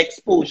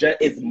 exposure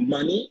is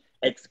money,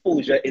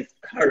 exposure is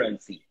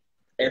currency.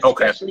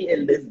 Especially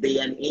in this day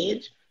and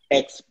age,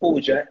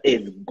 exposure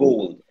is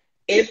gold.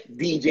 If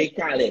DJ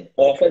Khaled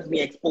offers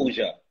me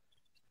exposure,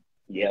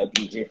 yeah,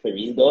 DJ for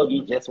real, dog,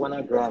 you just want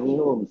to Grammy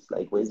homes.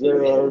 Like, where's your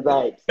real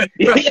vibes?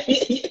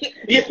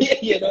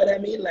 You know what I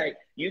mean? Like,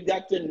 you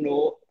got to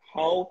know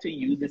how to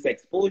use this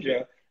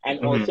exposure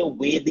and also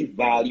weigh the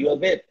value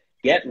of it.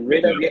 Get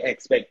rid of your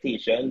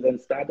expectations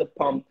and start to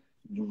pump.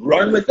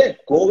 Run with it.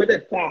 Go with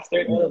it. Plaster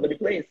it all over the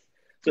place.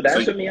 So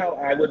that's for me how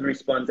I would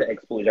respond to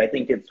exposure. I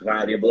think it's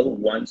valuable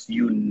once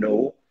you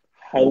know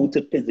how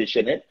to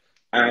position it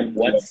and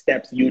what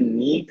steps you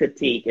need to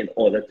take in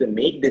order to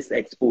make this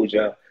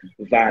exposure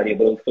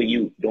valuable for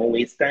you. Don't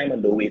waste time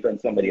and don't wait on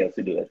somebody else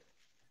to do it.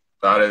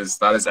 That is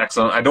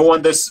excellent. I don't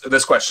want this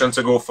question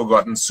to go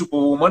forgotten.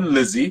 Superwoman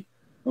Lizzie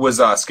was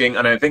asking,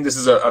 and I think this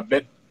is a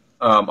bit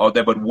out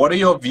there, but what are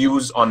your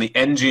views on the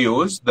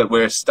NGOs that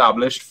were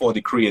established for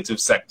the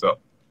creative sector?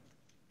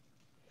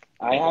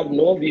 I have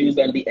no views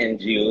on the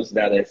NGOs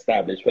that are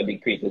established for the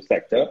creative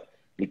sector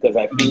because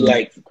I feel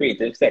like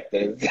creative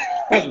sectors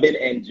have been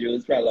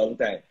NGOs for a long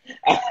time.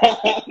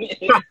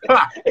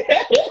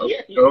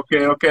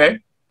 Okay.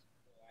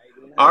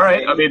 All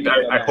right. I mean,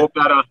 I hope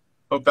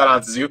that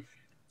answers you.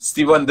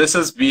 Stephen, this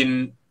has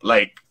been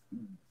like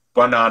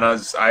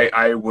bananas.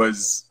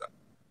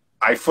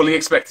 I fully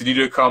expected you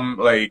to come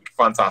like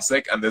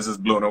fantastic, and this has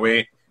blown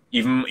away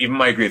even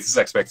my greatest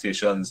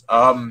expectations.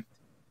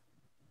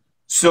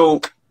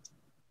 So,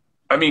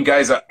 I mean,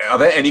 guys, are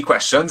there any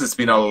questions? It's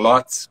been a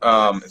lot.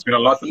 It's been a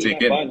lot to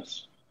take in.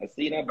 I've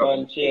seen a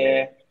bunch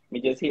here.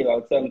 Me just hear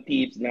out some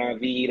peeps.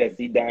 Navid, I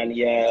see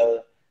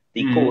Danielle.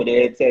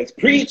 Decoded says,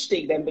 preach,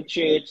 take them to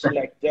church.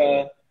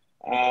 Selector.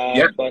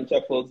 A bunch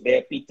of folks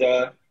there.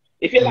 Peter.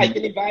 If you like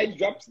any vibes,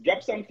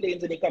 drop some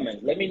flames in the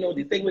comments. Let me know.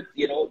 The thing with,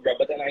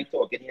 Robert and I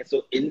talking here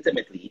so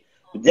intimately.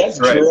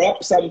 Just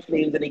drop some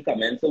flames in the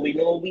comments so we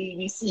know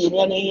we see you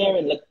on here.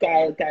 And look,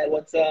 Kyle,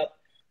 what's up?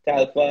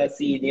 Talfa,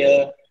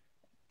 Senior.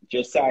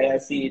 Josiah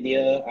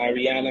Senior,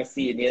 Ariana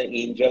Senior,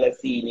 Angela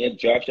Senior,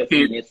 Josh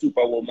Senior,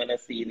 Superwoman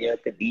Senior,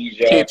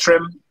 Khadijah.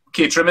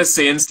 K-Trim is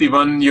saying,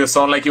 Stephen, you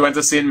sound like you went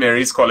to St.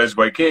 Mary's College,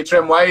 boy.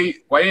 K-Trim, why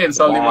you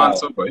insulting man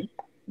so boy?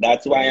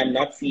 That's why I'm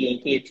not seeing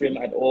K-Trim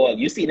at all.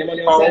 You seen him on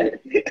your side?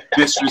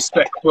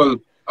 Disrespectful.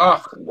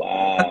 Oh.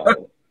 Wow.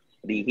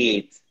 The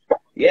hate.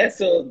 Yeah,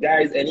 so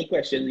guys, any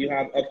questions you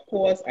have? Of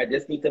course, I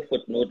just need to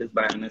footnote this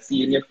by I'm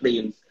seeing your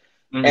flames.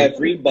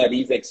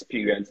 Everybody's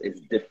experience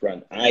is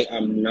different. I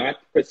am not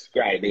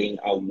prescribing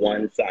a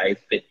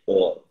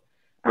one-size-fits-all.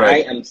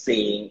 I am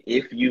saying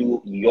if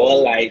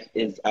your life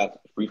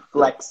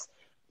reflects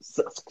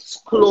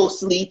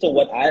closely to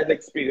what I've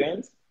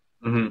experienced,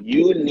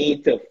 you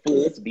need to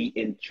first be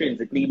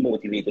intrinsically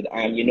motivated.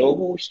 And you know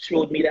who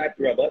showed me that,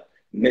 Robert?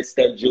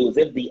 Mr.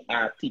 Joseph, the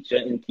art teacher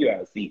in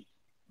QRC.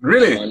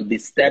 Really? On the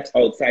steps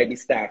outside the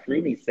staff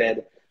room, he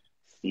said,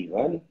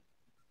 Stephen,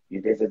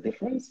 there's a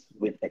difference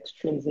with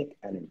extrinsic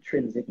and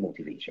intrinsic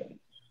motivation.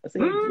 I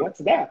said, what's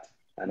that?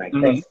 And I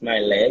crossed my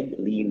leg,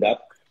 leaned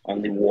up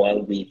on the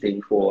wall,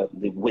 waiting for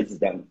the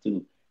wisdom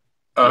to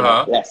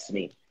bless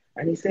me.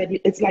 And he said,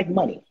 it's like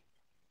money.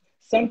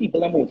 Some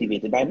people are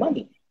motivated by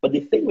money. But the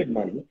thing with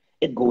money,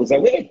 it goes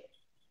away.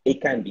 It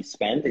can be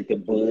spent, it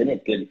could burn,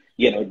 it could,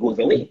 it goes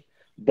away.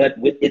 But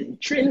with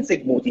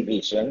intrinsic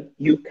motivation,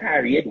 you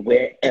carry it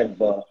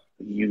wherever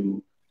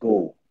you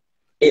go.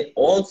 It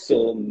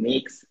also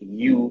makes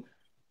you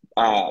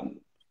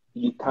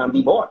can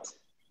be bought.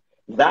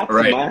 That's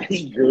my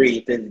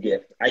greatest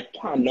gift. I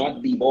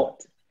cannot be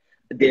bought.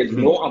 There's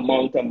no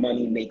amount of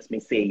money makes me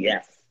say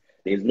yes.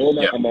 There's no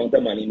amount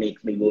of money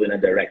makes me go in a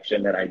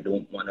direction that I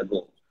don't want to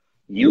go.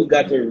 You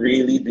got to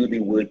really do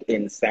the work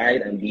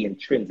inside and be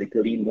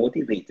intrinsically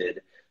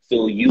motivated.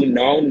 So you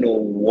now know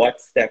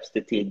what steps to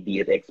take, be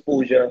it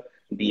exposure,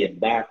 be it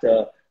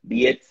barter,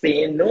 be it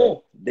saying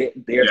no.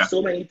 There are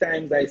so many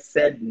times I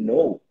said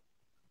no.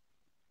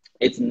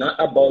 It's not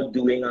about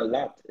doing a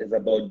lot. It's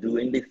about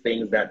doing the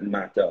things that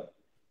matter.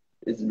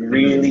 It's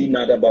really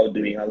not about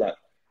doing a lot.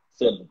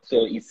 So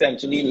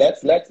essentially,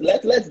 let's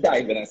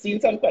dive in. I've seen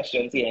some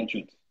questions here in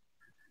truth.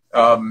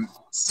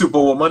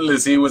 Superwoman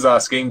Lizzie was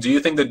asking, do you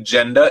think that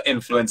gender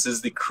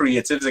influences the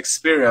creative's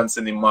experience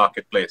in the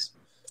marketplace?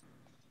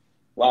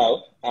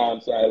 Wow.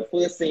 So I'll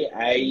first say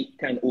I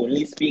can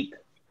only speak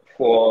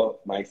for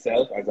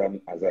myself as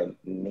a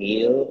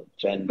male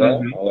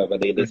gender, however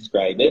they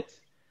describe it.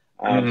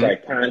 So I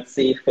can't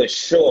say for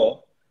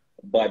sure,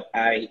 but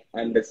I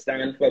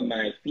understand from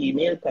my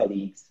female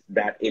colleagues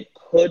that it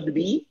could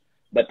be,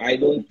 but I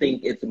don't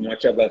think it's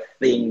much of a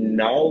thing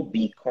now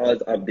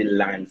because of the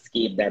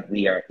landscape that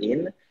we are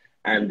in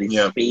and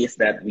the space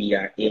that we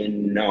are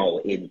in now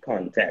in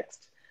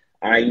context.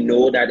 I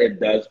know that it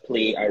does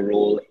play a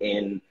role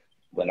in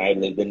when I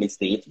lived in the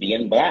States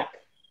being black.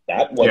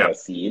 That was Yeah. a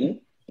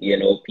scene, you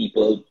know,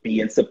 people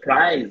being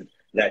surprised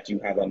that you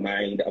have a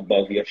mind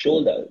above your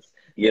shoulders.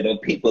 You know,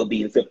 people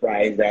being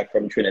surprised that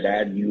from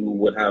Trinidad you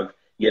would have,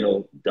 you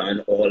know, done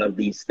all of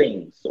these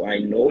things. So I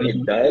know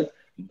it does,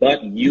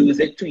 but use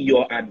it to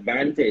your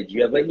advantage.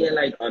 You ever hear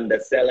like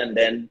undersell and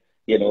then,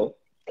 you know,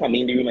 come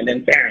in the room and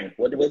then bang?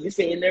 What was he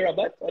saying there,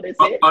 Robert? What they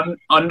say?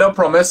 Under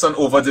promise and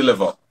over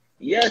deliver.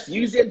 Yes,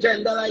 use your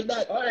gender like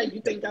that. All right,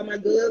 you think I'm a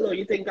girl or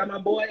you think I'm a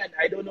boy and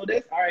I don't know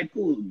this? All right,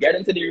 cool. Get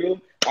into the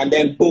room and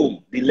then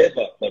boom,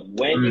 deliver. But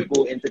when you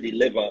go into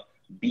deliver,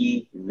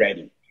 be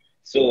ready.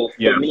 So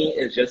for me,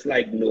 it's just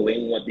like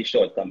knowing what the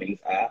shortcomings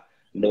are,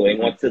 knowing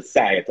what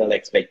societal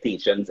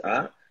expectations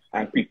are,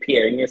 and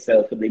preparing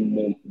yourself for the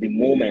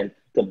moment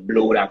to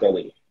blow that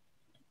away.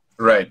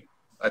 Right.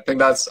 I think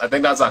that's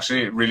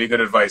actually really good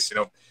advice. You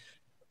know,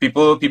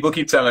 people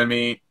keep telling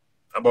me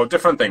about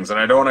different things, and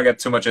I don't want to get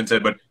too much into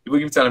it, but people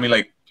keep telling me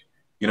like,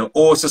 you know,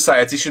 oh,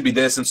 society should be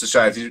this and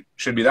society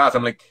should be that.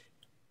 I'm like,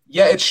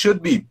 yeah, it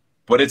should be,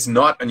 but it's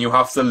not, and you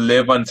have to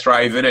live and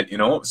thrive in it, you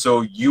know?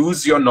 So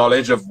use your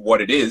knowledge of what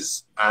it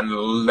is and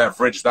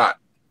leverage that.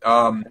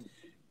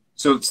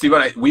 So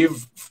Stephen,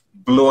 we've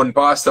blown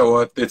past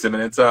our 30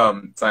 minutes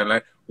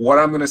timeline. What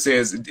I'm going to say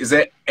is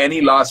there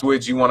any last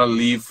words you want to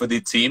leave for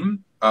the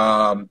team,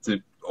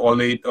 to all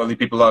the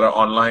people that are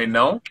online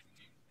now?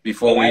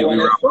 Before we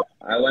wrap up?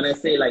 I want to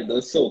say like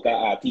those soca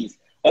artists.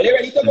 Are they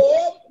ready to go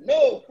home?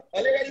 No.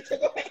 Are they ready to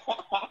go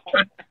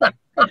home?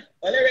 Are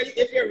they ready?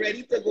 If you're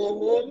ready to go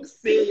home,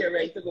 say you're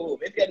ready to go home.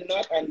 If you're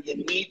not and you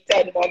need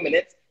 10 more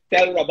minutes,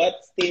 tell Robert,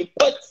 stay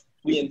put.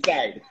 We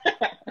inside.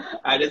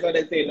 I just want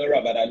to say, no,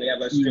 Robert, I know you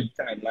have a strict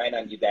timeline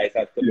and you guys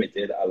have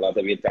committed a lot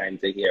of your time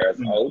to hear us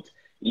out.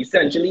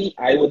 Essentially,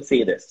 I would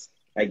say this.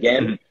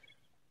 Again,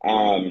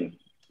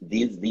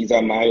 these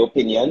are my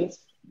opinions.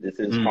 This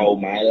is how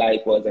my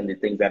life was and the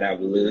things that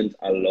I've learned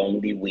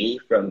along the way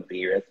from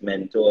various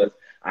mentors.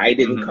 I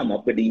didn't come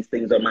up with these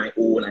things on my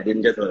own. I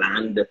didn't just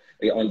land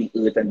on the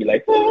earth and be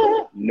like,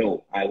 ah.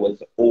 No, I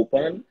was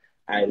open.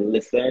 I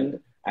listened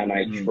and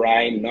I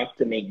try not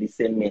to make the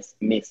same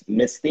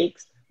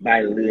mistakes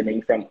by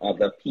learning from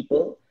other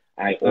people.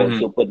 I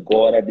also put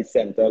God at the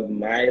center of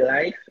my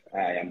life.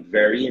 I am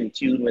very in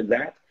tune with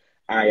that.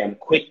 I am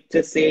quick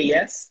to say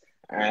yes.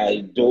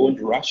 I don't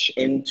rush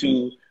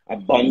into a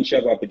bunch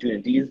of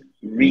opportunities.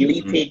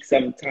 Really take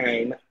some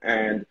time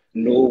and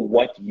know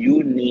what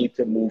you need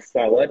to move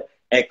forward.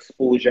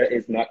 Exposure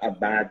is not a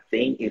bad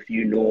thing if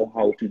you know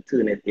how to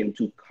turn it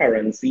into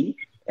currency,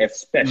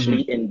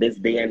 especially in this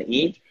day and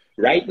age.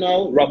 Right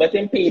now, Robert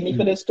ain't paid me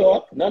for this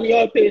talk. None of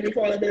y'all paid me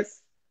for all of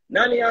this.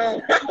 None of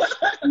y'all.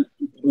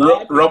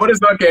 Robert is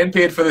not getting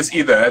paid for this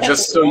either,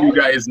 just so you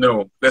guys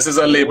know. This is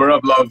a labor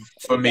of love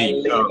for me. A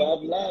labor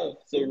of love.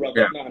 So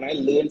Robert, and I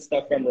learned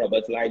stuff from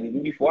Robert's life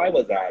even before I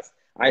was asked.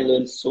 I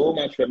learned so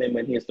much from him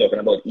when he was talking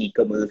about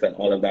e-commerce and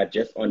all of that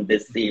just on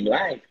this same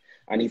life.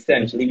 And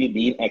essentially, we've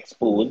been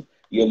exposed.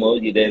 You know,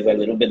 there's a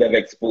little bit of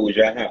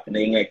exposure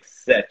happening,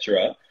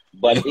 etc.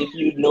 But if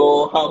you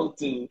know how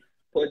to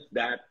put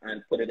that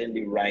and put it in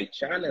the right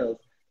channels,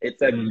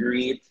 it's a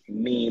great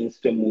means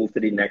to move to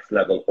the next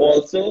level.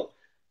 Also,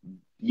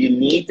 you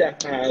need to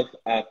have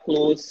a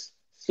close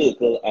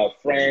circle of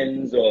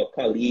friends or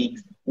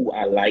colleagues who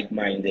are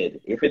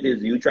like-minded. If it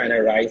is you trying to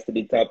rise to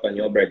the top and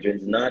your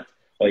brethren's not,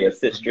 or your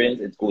sister's,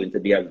 it's going to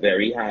be a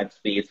very hard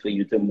space for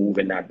you to move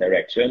in that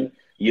direction.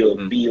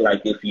 You'll feel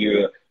like if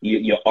you're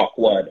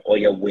awkward or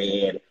you're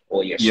weird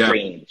or you're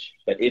strange.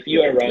 But if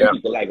you're around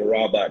people like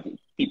Robert,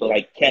 people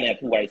like Kenneth,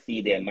 who I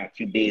see there,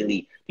 Matthew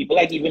Daly, people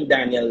like even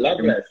Daniel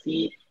Lovelace,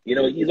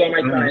 he's on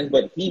my clients,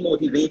 but he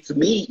motivates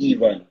me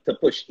even to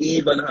push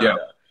even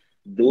harder.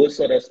 Those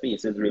sort of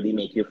spaces really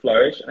make you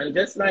flourish. And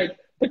just like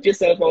put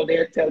yourself out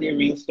there, tell your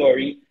real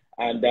story.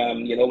 And,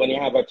 when you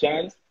have a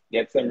chance,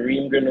 get some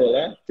Ream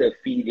granola to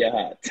feed your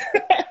heart.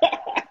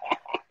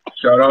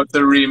 Shout out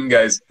to Ream,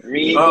 guys.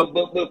 Ream, boop,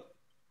 boop, boop.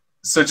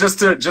 So just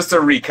to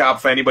recap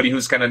for anybody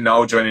who's kind of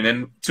now joining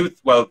in,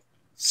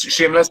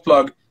 shameless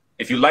plug.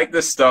 If you like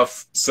this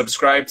stuff,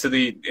 subscribe to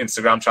the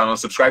Instagram channel,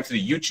 subscribe to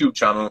the YouTube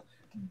channel.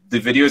 The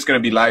video is going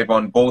to be live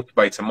on both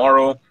by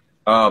tomorrow.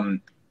 I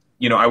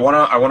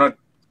wanna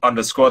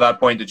underscore that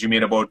point that you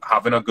made about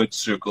having a good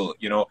circle.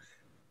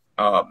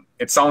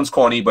 It sounds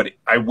corny, but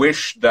I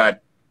wish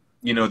that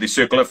the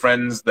circle of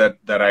friends that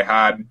I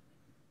had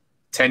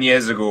 10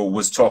 years ago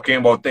was talking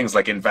about things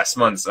like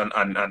investments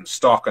and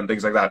stock and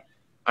things like that.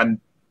 And,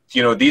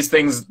 these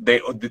things,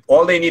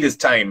 all they need is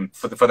time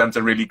for them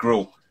to really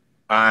grow.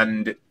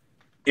 And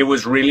it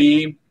was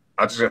really,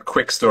 just a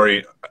quick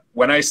story.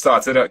 When I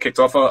started, I kicked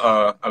off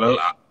a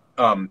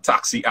little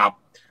taxi app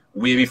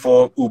way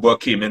before Uber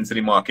came into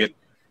the market.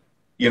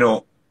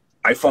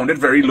 I found it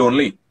very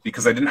lonely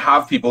because I didn't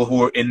have people who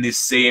were in the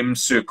same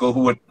circle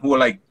who were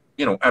like,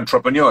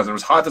 entrepreneurs. It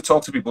was hard to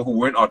talk to people who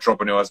weren't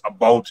entrepreneurs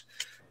about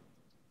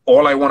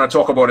all I want to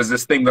talk about is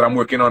this thing that I'm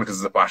working on because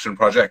it's a passion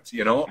project, I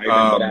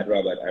remember that,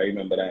 Robert. I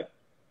remember that.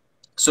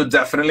 So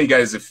definitely,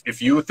 guys,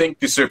 if you think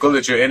the circle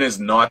that you're in is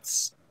not,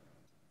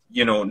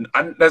 you know,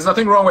 and there's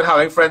nothing wrong with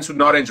having friends who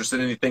are not interested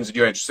in the things that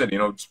you're interested in, you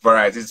know, it's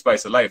variety is the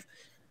spice of life.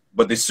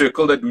 But the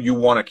circle that you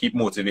want to keep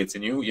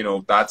motivating you, you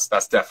know, that's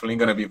definitely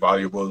going to be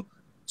valuable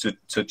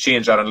to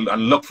change that and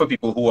look for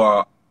people who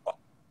are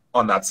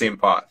on that same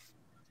path.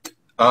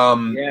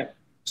 Yeah.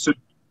 So,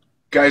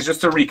 guys,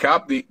 just to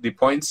recap the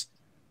points,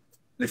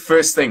 the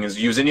first thing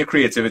is using your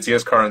creativity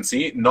as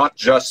currency, not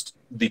just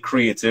the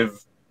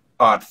creative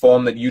art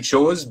form that you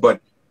chose,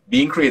 but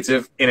being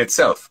creative in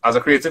itself. As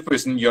a creative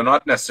person, you're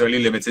not necessarily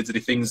limited to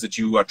the things that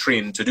you are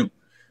trained to do.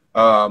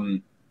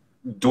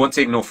 Don't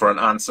take no for an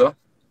answer.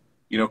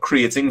 You know,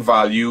 creating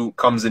value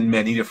comes in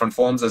many different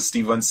forms. As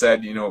Stephen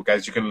said, you know,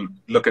 guys, you can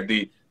look at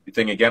the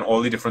thing again,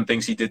 all the different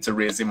things he did to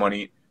raise the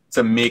money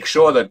to make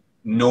sure that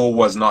no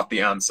was not the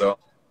answer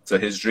to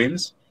his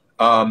dreams.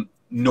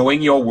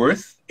 Knowing your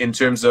worth in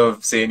terms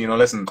of saying, you know,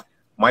 listen,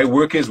 my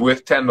work is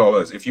worth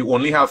 $10. If you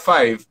only have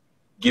 5,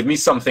 give me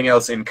something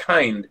else in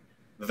kind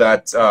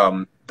that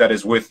that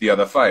is worth the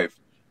other 5.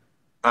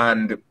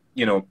 And,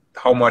 you know,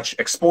 how much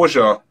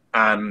exposure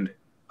and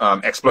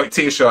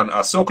exploitation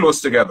are so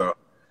close together.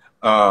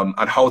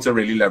 And how to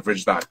really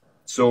leverage that.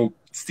 So,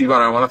 Stephen,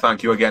 I want to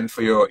thank you again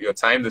for your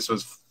time. This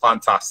was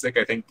fantastic.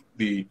 I think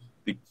the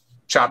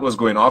chat was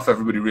going off.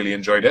 Everybody really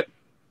enjoyed it.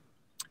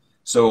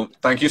 So,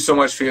 thank you so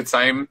much for your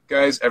time,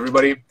 guys,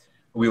 everybody.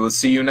 We will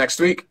see you next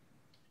week.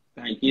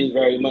 Thank you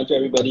very much,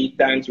 everybody.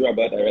 Thanks,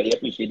 Robert. I really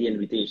appreciate the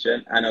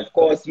invitation. And, of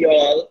course,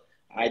 y'all,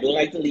 I don't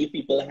like to leave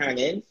people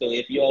hanging. So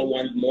if you all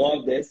want more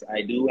of this,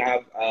 I do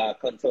have a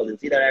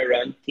consultancy that I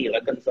run,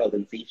 Taylor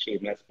Consultancy,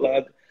 shameless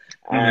plug.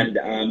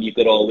 And you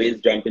could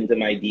always jump into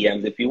my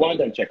DMs if you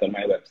want and check on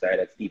my website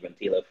at Stephen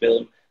Taylor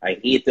Film. I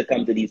hate to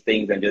come to these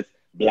things and just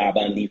blab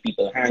and leave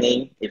people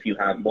hanging. If you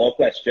have more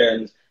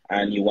questions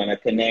and you want to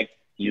connect,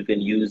 you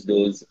can use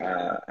those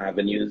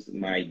avenues.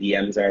 My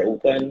DMs are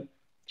open.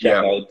 Check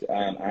out,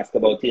 ask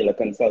about Taylor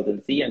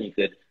Consultancy, and you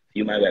could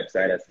view my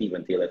website at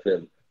Stephen Taylor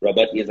Film.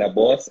 Robert is our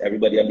boss.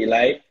 Everybody on the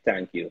live,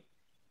 thank you.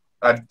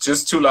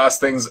 Just 2 last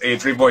things.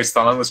 A3 voice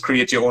talent was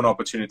create your own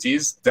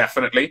opportunities.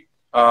 Definitely.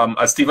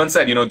 As Stephen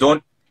said, you know,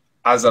 don't,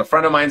 as a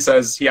friend of mine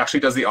says, he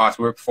actually does the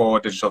artwork for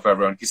Digital for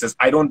Everyone. He says,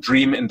 I don't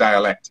dream in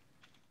dialect.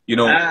 You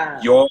know,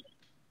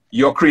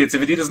 your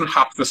creativity doesn't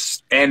have to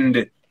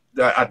end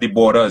at the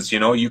borders, you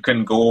know, you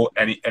can go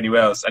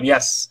anywhere else. And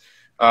yes,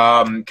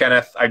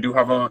 Kenneth, I do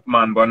have a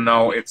man bun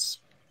now.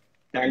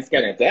 Thanks,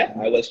 Kenneth.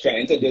 I was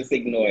trying to just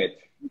ignore it.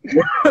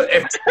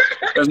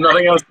 There's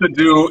nothing else to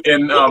do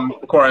in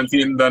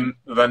quarantine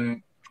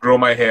than grow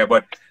my hair.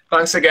 But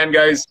thanks again,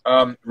 guys.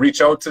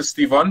 Reach out to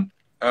Stephen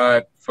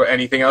for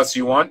anything else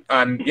you want.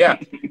 And yeah,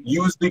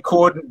 use the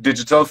code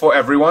Digital for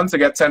Everyone to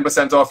get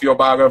 10% off your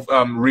bag of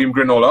Ream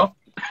granola.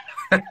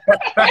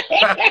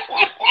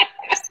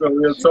 So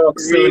we'll talk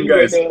soon,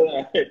 guys.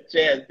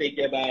 Cheers. Take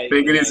care. Bye.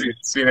 Take it easy.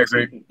 See you next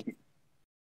week.